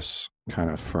service kind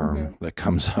of firm Mhm. that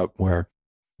comes up, where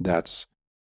that's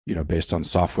based on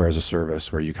software as a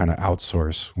service, where you kind of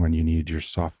outsource when you need your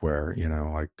software,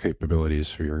 like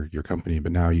capabilities for your company.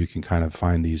 But now you can kind of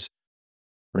find these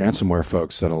ransomware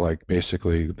folks that'll like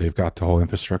basically they've got the whole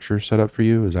infrastructure set up for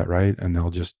you. Is that right? And they'll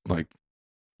just like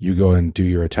you go and do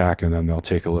your attack, and then they'll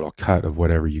take a little cut of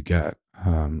whatever you get.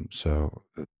 So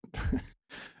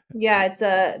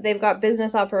Yeah, they've got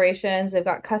business operations, they've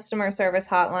got customer service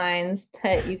hotlines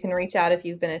that you can reach out if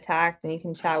you've been attacked and you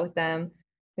can chat with them.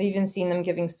 I've even seen them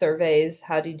giving surveys.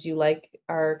 How did you like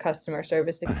our customer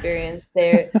service experience?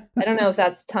 I don't know if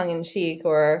that's tongue in cheek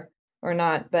or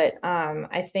not, but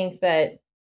I think that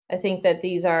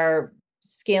these are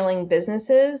scaling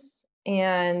businesses,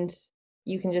 and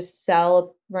you can just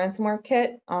sell a ransomware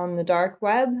kit on the dark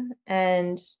web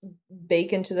and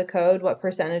bake into the code what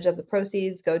percentage of the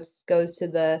proceeds goes to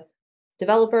the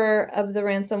developer of the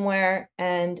ransomware.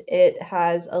 And it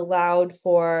has allowed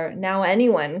for now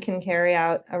anyone can carry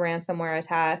out a ransomware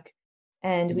attack.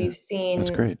 And yeah, we've that's seen,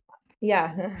 great.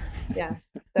 yeah, yeah.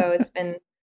 So it's been,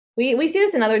 we see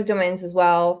this in other domains as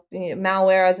well,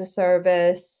 malware as a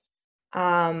service,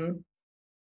 um,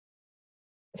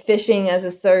 phishing as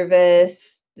a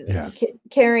service, Yeah,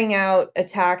 carrying out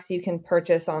attacks you can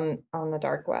purchase on the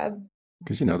dark web.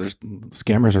 because there's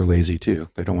scammers are lazy too.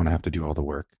 They don't want to have to do all the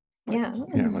work. Like, Yeah.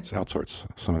 yeah, let's outsource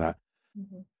some of that.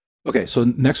 Mhm. Okay, so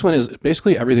next one is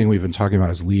basically everything we've been talking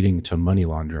about is leading to money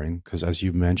laundering. Because as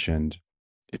you mentioned,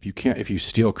 if you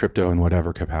steal crypto in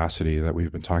whatever capacity that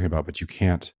we've been talking about, but you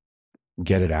can't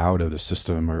get it out of the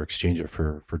system or exchange it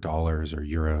for dollars or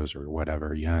euros or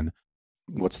whatever yen,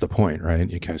 what's the point, right?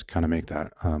 You guys kind of make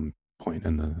that point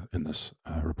in this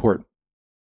report.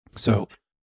 So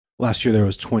last year there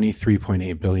was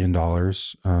 $23.8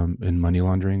 billion in money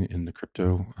laundering in the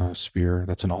crypto sphere.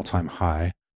 That's an all-time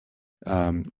high.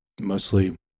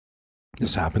 Mostly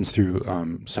this happens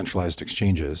through centralized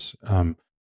exchanges.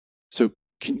 So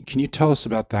can you tell us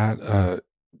about that?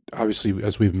 Obviously,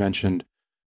 as we've mentioned,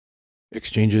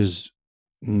 exchanges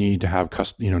need to have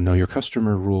know your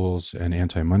customer rules and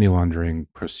anti-money laundering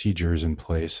procedures in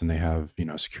place, and they have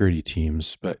security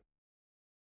teams. But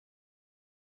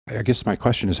I guess my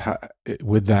question is, how,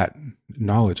 with that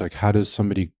knowledge, like how does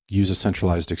somebody use a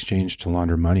centralized exchange to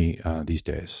launder money these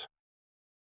days?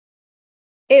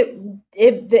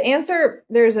 The answer,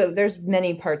 there's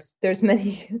many parts. There's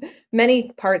many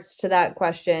many parts to that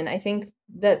question. I think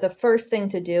that the first thing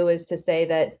to do is to say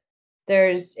that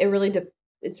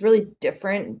it's really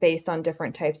different based on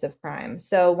different types of crime.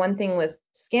 So one thing with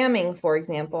scamming, for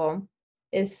example,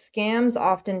 is scams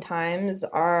oftentimes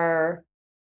are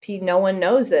no one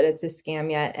knows that it's a scam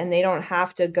yet, and they don't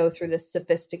have to go through this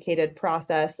sophisticated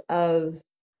process of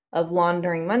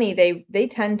laundering money. They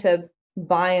tend to,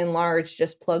 by and large,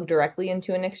 just plug directly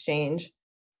into an exchange,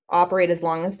 operate as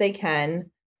long as they can,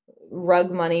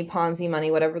 rug money, Ponzi money,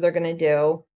 whatever they're going to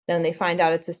do. Then they find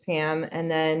out it's a scam,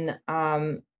 and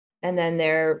then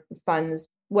their funds,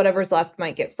 whatever's left,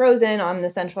 might get frozen on the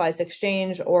centralized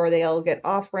exchange, or they'll get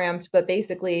off ramped. But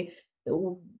basically,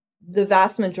 the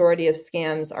vast majority of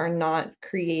scams are not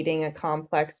creating a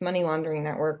complex money laundering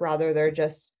network. Rather, they're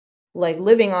just like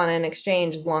living on an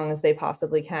exchange as long as they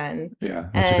possibly can. Yeah,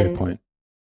 that's a great And point.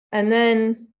 and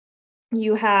then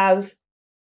you have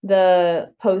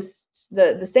the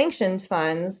sanctioned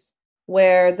funds,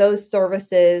 where those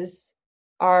services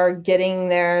are getting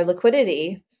their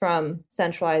liquidity from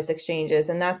centralized exchanges.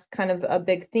 And that's kind of a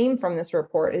big theme from this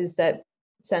report, is that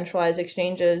centralized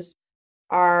exchanges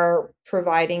are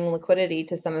providing liquidity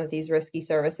to some of these risky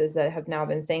services that have now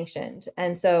been sanctioned.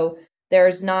 And so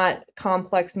there's not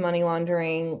complex money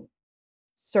laundering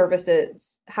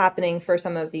services happening for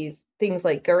some of these things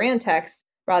like Garantex.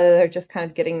 Rather, they're just kind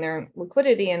of getting their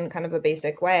liquidity in kind of a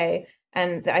basic way.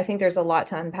 And I think there's a lot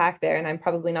to unpack there, and I'm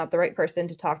probably not the right person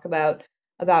to talk about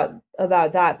that,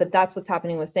 but that's what's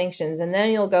happening with sanctions. And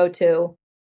then you'll go to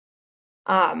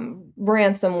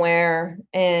ransomware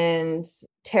and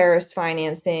terrorist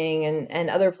financing and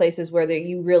other places where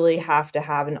you really have to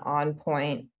have an on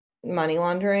point money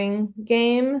laundering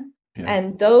game. Yeah,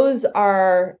 And those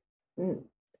are,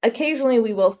 occasionally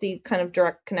we will see kind of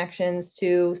direct connections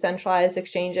to centralized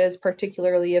exchanges,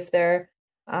 particularly if they're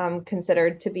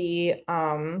considered to be,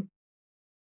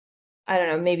 I don't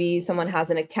know, maybe someone has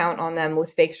an account on them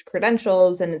with fake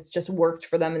credentials and it's just worked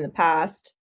for them in the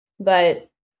past. But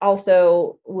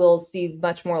also we'll see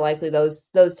much more likely those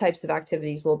types of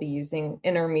activities will be using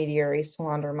intermediaries to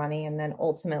launder money. And then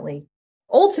ultimately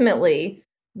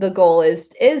the goal is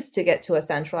to get to a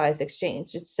centralized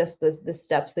exchange. It's just the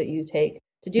steps that you take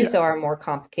to do yeah, so are more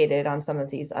complicated on some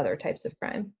of these other types of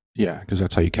crime. yeah. Because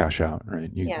that's how you cash out, right?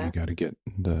 You Yeah. got to get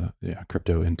the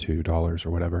crypto into dollars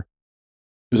or whatever.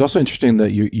 It was also interesting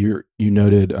that you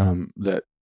noted that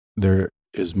there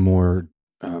is more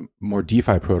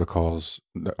DeFi protocols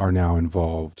that are now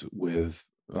involved with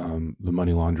the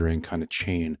money laundering kind of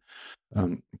chain.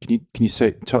 Can you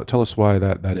tell us why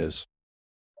that is?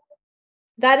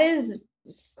 That is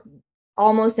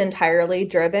almost entirely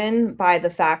driven by the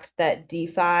fact that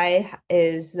DeFi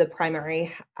is the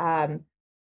primary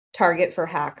target for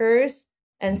hackers.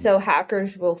 And Mhm. so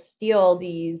hackers will steal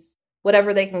these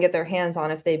whatever they can get their hands on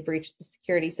if they breach the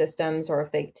security systems or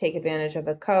if they take advantage of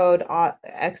a code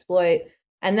exploit.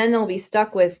 And then they'll be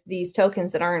stuck with these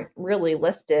tokens that aren't really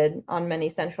listed on many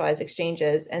centralized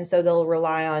exchanges. And so they'll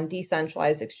rely on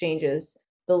decentralized exchanges,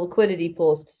 the liquidity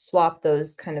pools to swap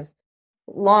those kind of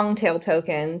long tail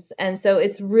tokens. And so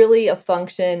it's really a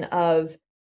function of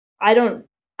I don't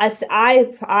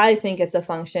I think it's a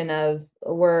function of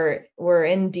we're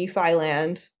in DeFi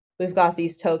land. We've got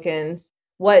these tokens.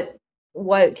 What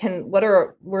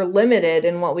are we're limited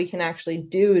in what we can actually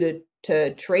do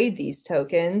to trade these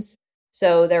tokens.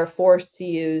 So they're forced to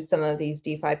use some of these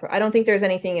DeFi. I don't think there's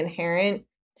anything inherent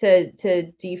to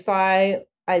DeFi.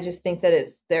 I just think that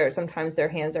it's there sometimes their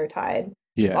hands are tied.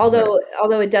 Yeah, right.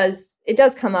 Although it does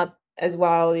come up as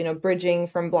well, bridging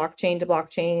from blockchain to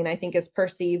blockchain, I think is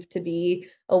perceived to be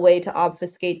a way to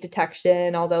obfuscate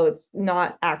detection, although it's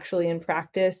not actually in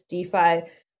practice. DeFi,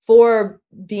 for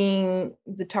being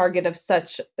the target of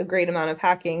such a great amount of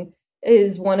hacking,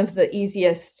 is one of the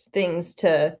easiest things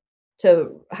to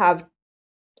have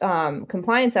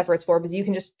compliance efforts for because you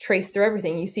can just trace through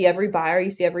everything. You see every buyer,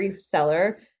 you see every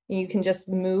seller, and you can just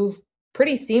move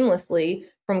pretty seamlessly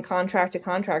from contract to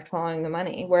contract following the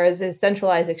money. Whereas a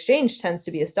centralized exchange tends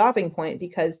to be a stopping point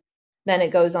because then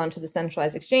it goes on to the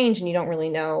centralized exchange and you don't really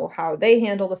know how they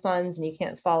handle the funds and you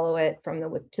can't follow it from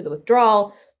to the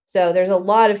withdrawal. So there's a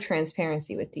lot of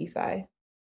transparency with DeFi.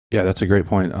 Yeah, that's a great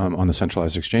point. On the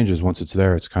centralized exchanges, once it's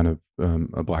there, it's kind of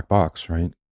a black box,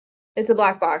 right? It's a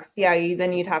black box. Yeah,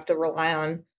 then you'd have to rely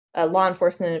on a law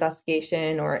enforcement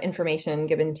investigation or information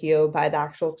given to you by the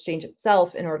actual exchange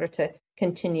itself in order to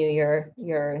continue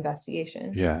your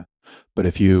investigation. Yeah. But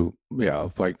if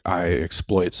like I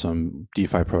exploit some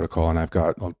DeFi protocol and I've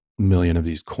got a million of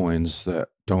these coins that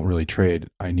don't really trade,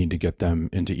 I need to get them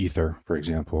into Ether, for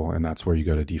example. And that's where you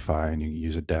go to DeFi and you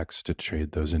use a DEX to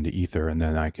trade those into Ether. And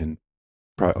then I can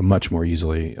much more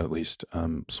easily, at least,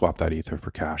 swap that Ether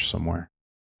for cash somewhere.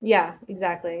 Yeah,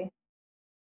 exactly.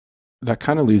 That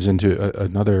kind of leads into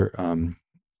another,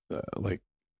 like,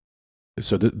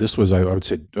 so this was, I would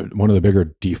say, one of the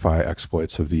bigger DeFi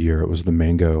exploits of the year. It was the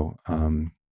Mango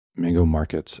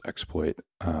Markets exploit.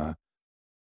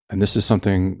 And this is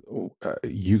something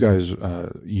you guys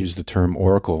use the term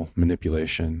Oracle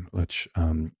manipulation, which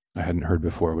I hadn't heard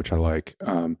before, which I like.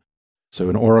 So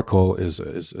an Oracle is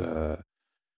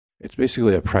it's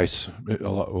basically a price.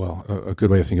 A good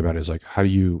way to think about it is like how do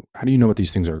you know what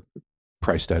these things are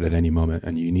priced at any moment,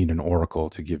 and you need an Oracle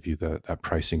to give you that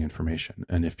pricing information.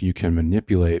 And if you can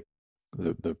manipulate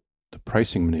the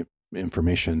pricing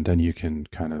information, then you can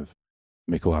kind of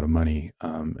make a lot of money.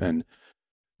 And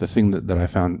the thing that I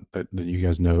found that you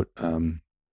guys note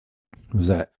was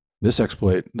that this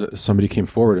exploit, somebody came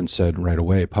forward and said right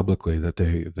away publicly that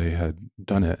they had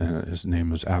done it, and his name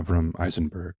was Avram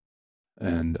Eisenberg.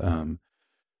 And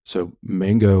so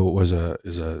Mango is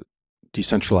a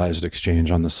decentralized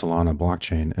exchange on the Solana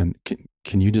blockchain. And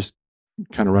can you just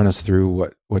kind of run us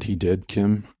through what he did,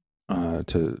 Kim?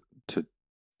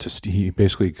 He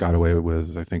basically got away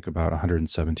with, I think, about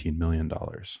 $117 million,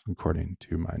 according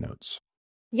to my notes.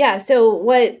 Yeah, so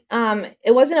what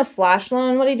it wasn't a flash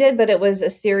loan what he did, but it was a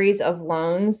series of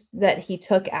loans that he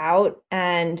took out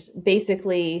and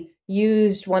basically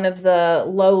used one of the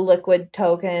low liquid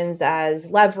tokens as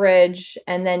leverage,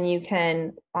 and then you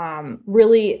can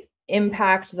really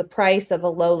impact the price of a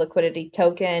low liquidity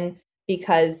token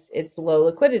because it's low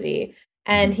liquidity.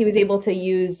 And Mm-hmm. he was able to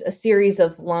use a series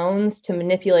of loans to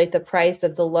manipulate the price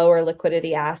of the lower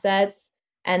liquidity assets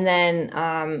and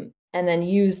then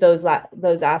use those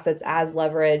assets as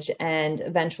leverage and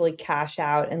eventually cash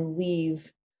out and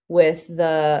leave with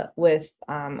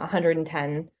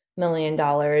 110 million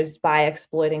dollars by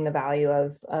exploiting the value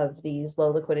of these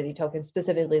low liquidity tokens,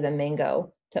 specifically the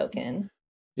Mango token.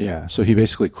 Yeah, so he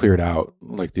basically cleared out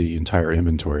like the entire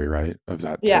inventory, right, of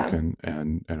that Yeah. token,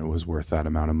 and it was worth that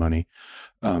amount of money.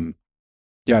 Um,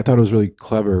 yeah, I thought it was really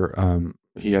clever.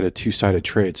 He had a two-sided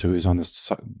trade, so he was on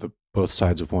the both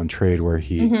sides of one trade where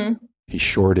Hmm. he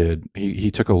shorted. He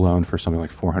took a loan for something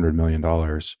like $400 million,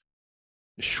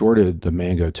 shorted the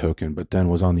Mango token, but then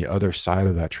was on the other side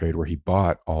of that trade where he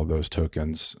bought all those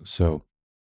tokens. So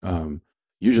um,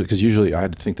 usually I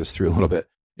had to think this through a little bit.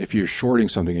 if you're shorting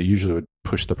something, it usually would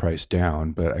push the price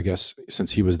down. But I guess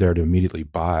since he was there to immediately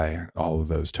buy all of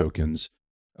those tokens,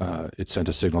 it sent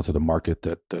a signal to the market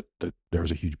that there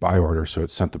was a huge buy order. So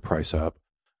it sent the price up.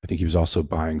 I think he was also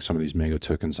buying some of these Mango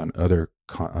tokens on other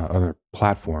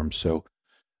platforms. So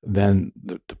then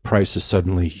the price is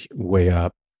suddenly way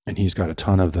up, and he's got a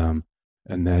ton of them.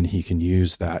 And then he can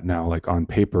use that now, like on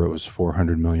paper, it was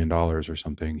 $400 million or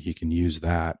something. He can use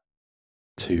that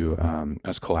to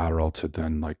as collateral to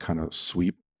then like kind of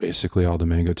sweep basically all the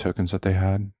Mango tokens that they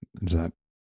had. Is that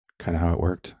kind of how it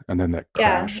worked? And then that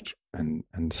Yeah. crashed, and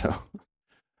so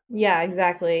Yeah,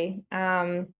 exactly.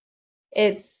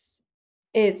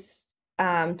 It's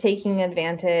taking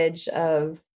advantage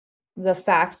of the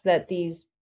fact that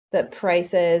that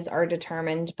prices are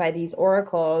determined by these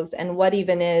oracles, and what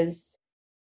even is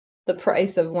the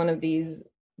price of one of these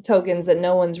tokens that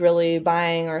no one's really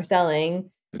buying or selling.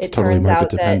 it's It totally turns market out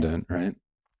that dependent, right?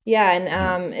 yeah, and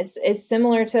Yeah, it's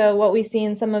similar to what we see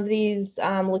in some of these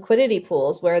liquidity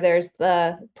pools, where there's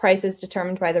the price is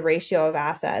determined by the ratio of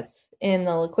assets in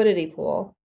the liquidity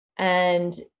pool.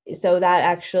 And so that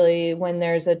actually, when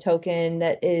there's a token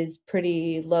that is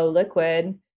pretty low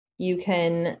liquid, you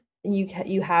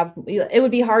have, it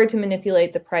would be hard to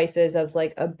manipulate the prices of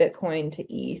like a Bitcoin to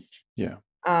ETH yeah.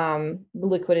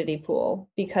 liquidity pool,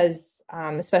 because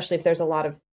especially if there's a lot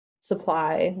of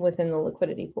supply within the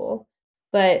liquidity pool.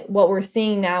 But what we're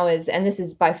seeing now is, and this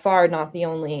is by far not the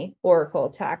only Oracle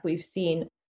attack we've seen,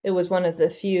 it was one of the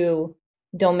few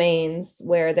domains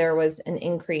where there was an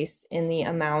increase in the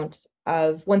amount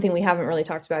of, one thing we haven't really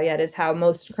talked about yet is how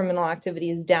most criminal activity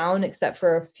is down except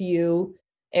for a few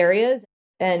areas.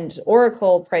 And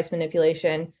Oracle price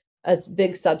manipulation, a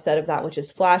big subset of that, which is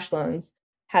flash loans,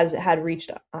 had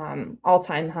reached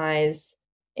all-time highs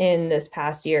in this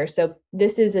past year. So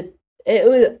this is it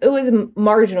was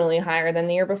marginally higher than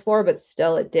the year before, but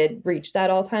still it did reach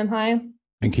that all-time high.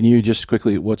 And can you just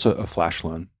quickly, what's a flash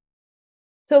loan?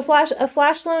 So a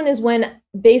flash loan is when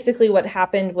basically what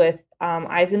happened with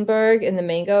Eisenberg in the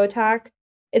Mango attack.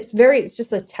 It's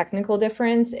just a technical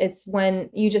difference. It's when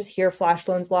you just hear flash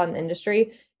loans a lot in the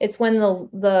industry. It's when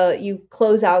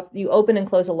you open and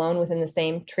close a loan within the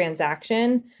same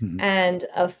transaction. Mm-hmm. And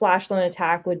a flash loan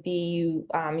attack would be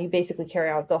you basically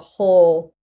carry out the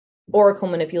whole Oracle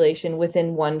manipulation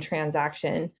within one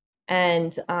transaction.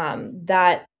 And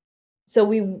so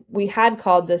we had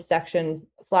called this section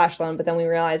flash loan, but then we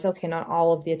realized, okay, not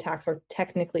all of the attacks are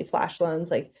technically flash loans.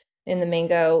 Like in the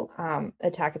Mango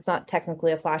attack, it's not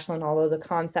technically a flash loan, although the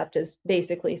concept is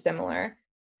basically similar.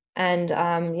 And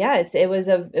yeah,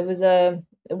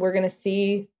 we're going to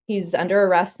see, he's under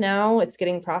arrest now. It's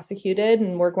getting prosecuted,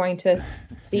 and we're going to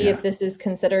see if this is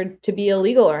considered to be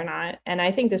illegal or not. And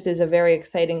I think this is a very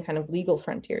exciting kind of legal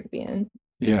frontier to be in.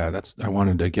 Yeah, I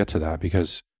wanted to get to that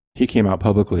because he came out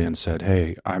publicly and said,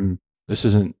 "Hey, I'm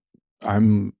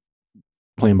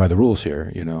playing by the rules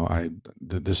here. You know,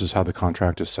 this is how the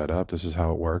contract is set up. This is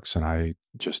how it works, and I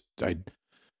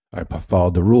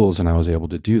followed the rules, and I was able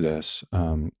to do this."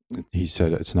 He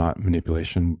said it's not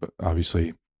manipulation, but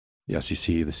obviously the SEC,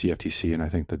 the CFTC, and I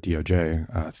think the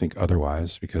DOJ think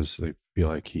otherwise because they feel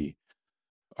like he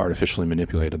artificially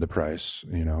manipulated the price,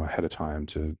 you know, ahead of time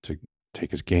to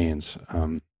take his gains.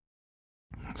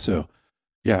 So,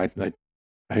 yeah, I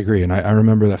agree, and I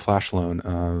remember that flash loan.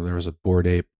 There was a Bored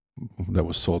Ape that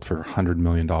was sold for $100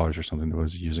 million or something that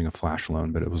was using a flash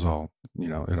loan, but it was all, you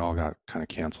know, it all got kind of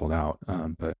canceled out.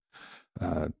 But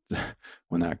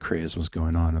when that craze was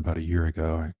going on about a year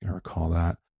ago, I recall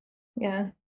that.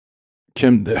 Yeah.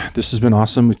 Kim, this has been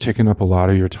awesome. We've taken up a lot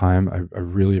of your time. I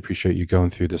really appreciate you going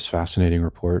through this fascinating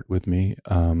report with me.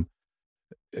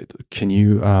 Can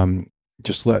you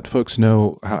just let folks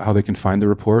know how they can find the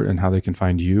report and how they can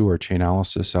find you or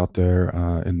Chainalysis out there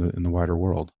in the wider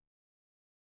world?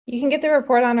 You can get the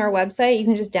report on our website. You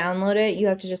can just download it. You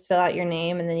have to just fill out your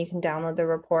name, and then you can download the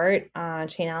report on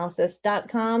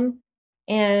chainalysis.com.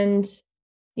 And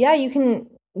yeah, you can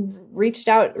reach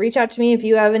out to me if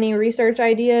you have any research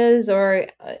ideas, or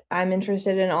I'm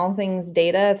interested in all things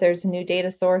data. If there's a new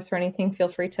data source or anything, feel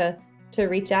free to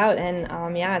reach out.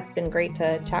 And yeah, it's been great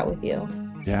to chat with you.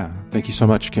 Yeah. Thank you so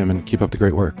much, Kim, and keep up the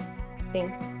great work.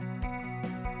 Thanks.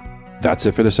 That's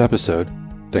it for this episode.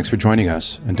 Thanks for joining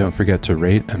us, and don't forget to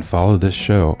rate and follow this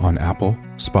show on Apple,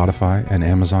 Spotify, and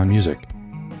Amazon Music.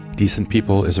 Decent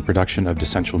People is a production of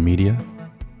Decential Media.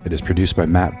 It is produced by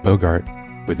Matt Bogart,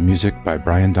 with music by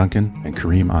Brian Duncan and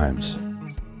Kareem Imes.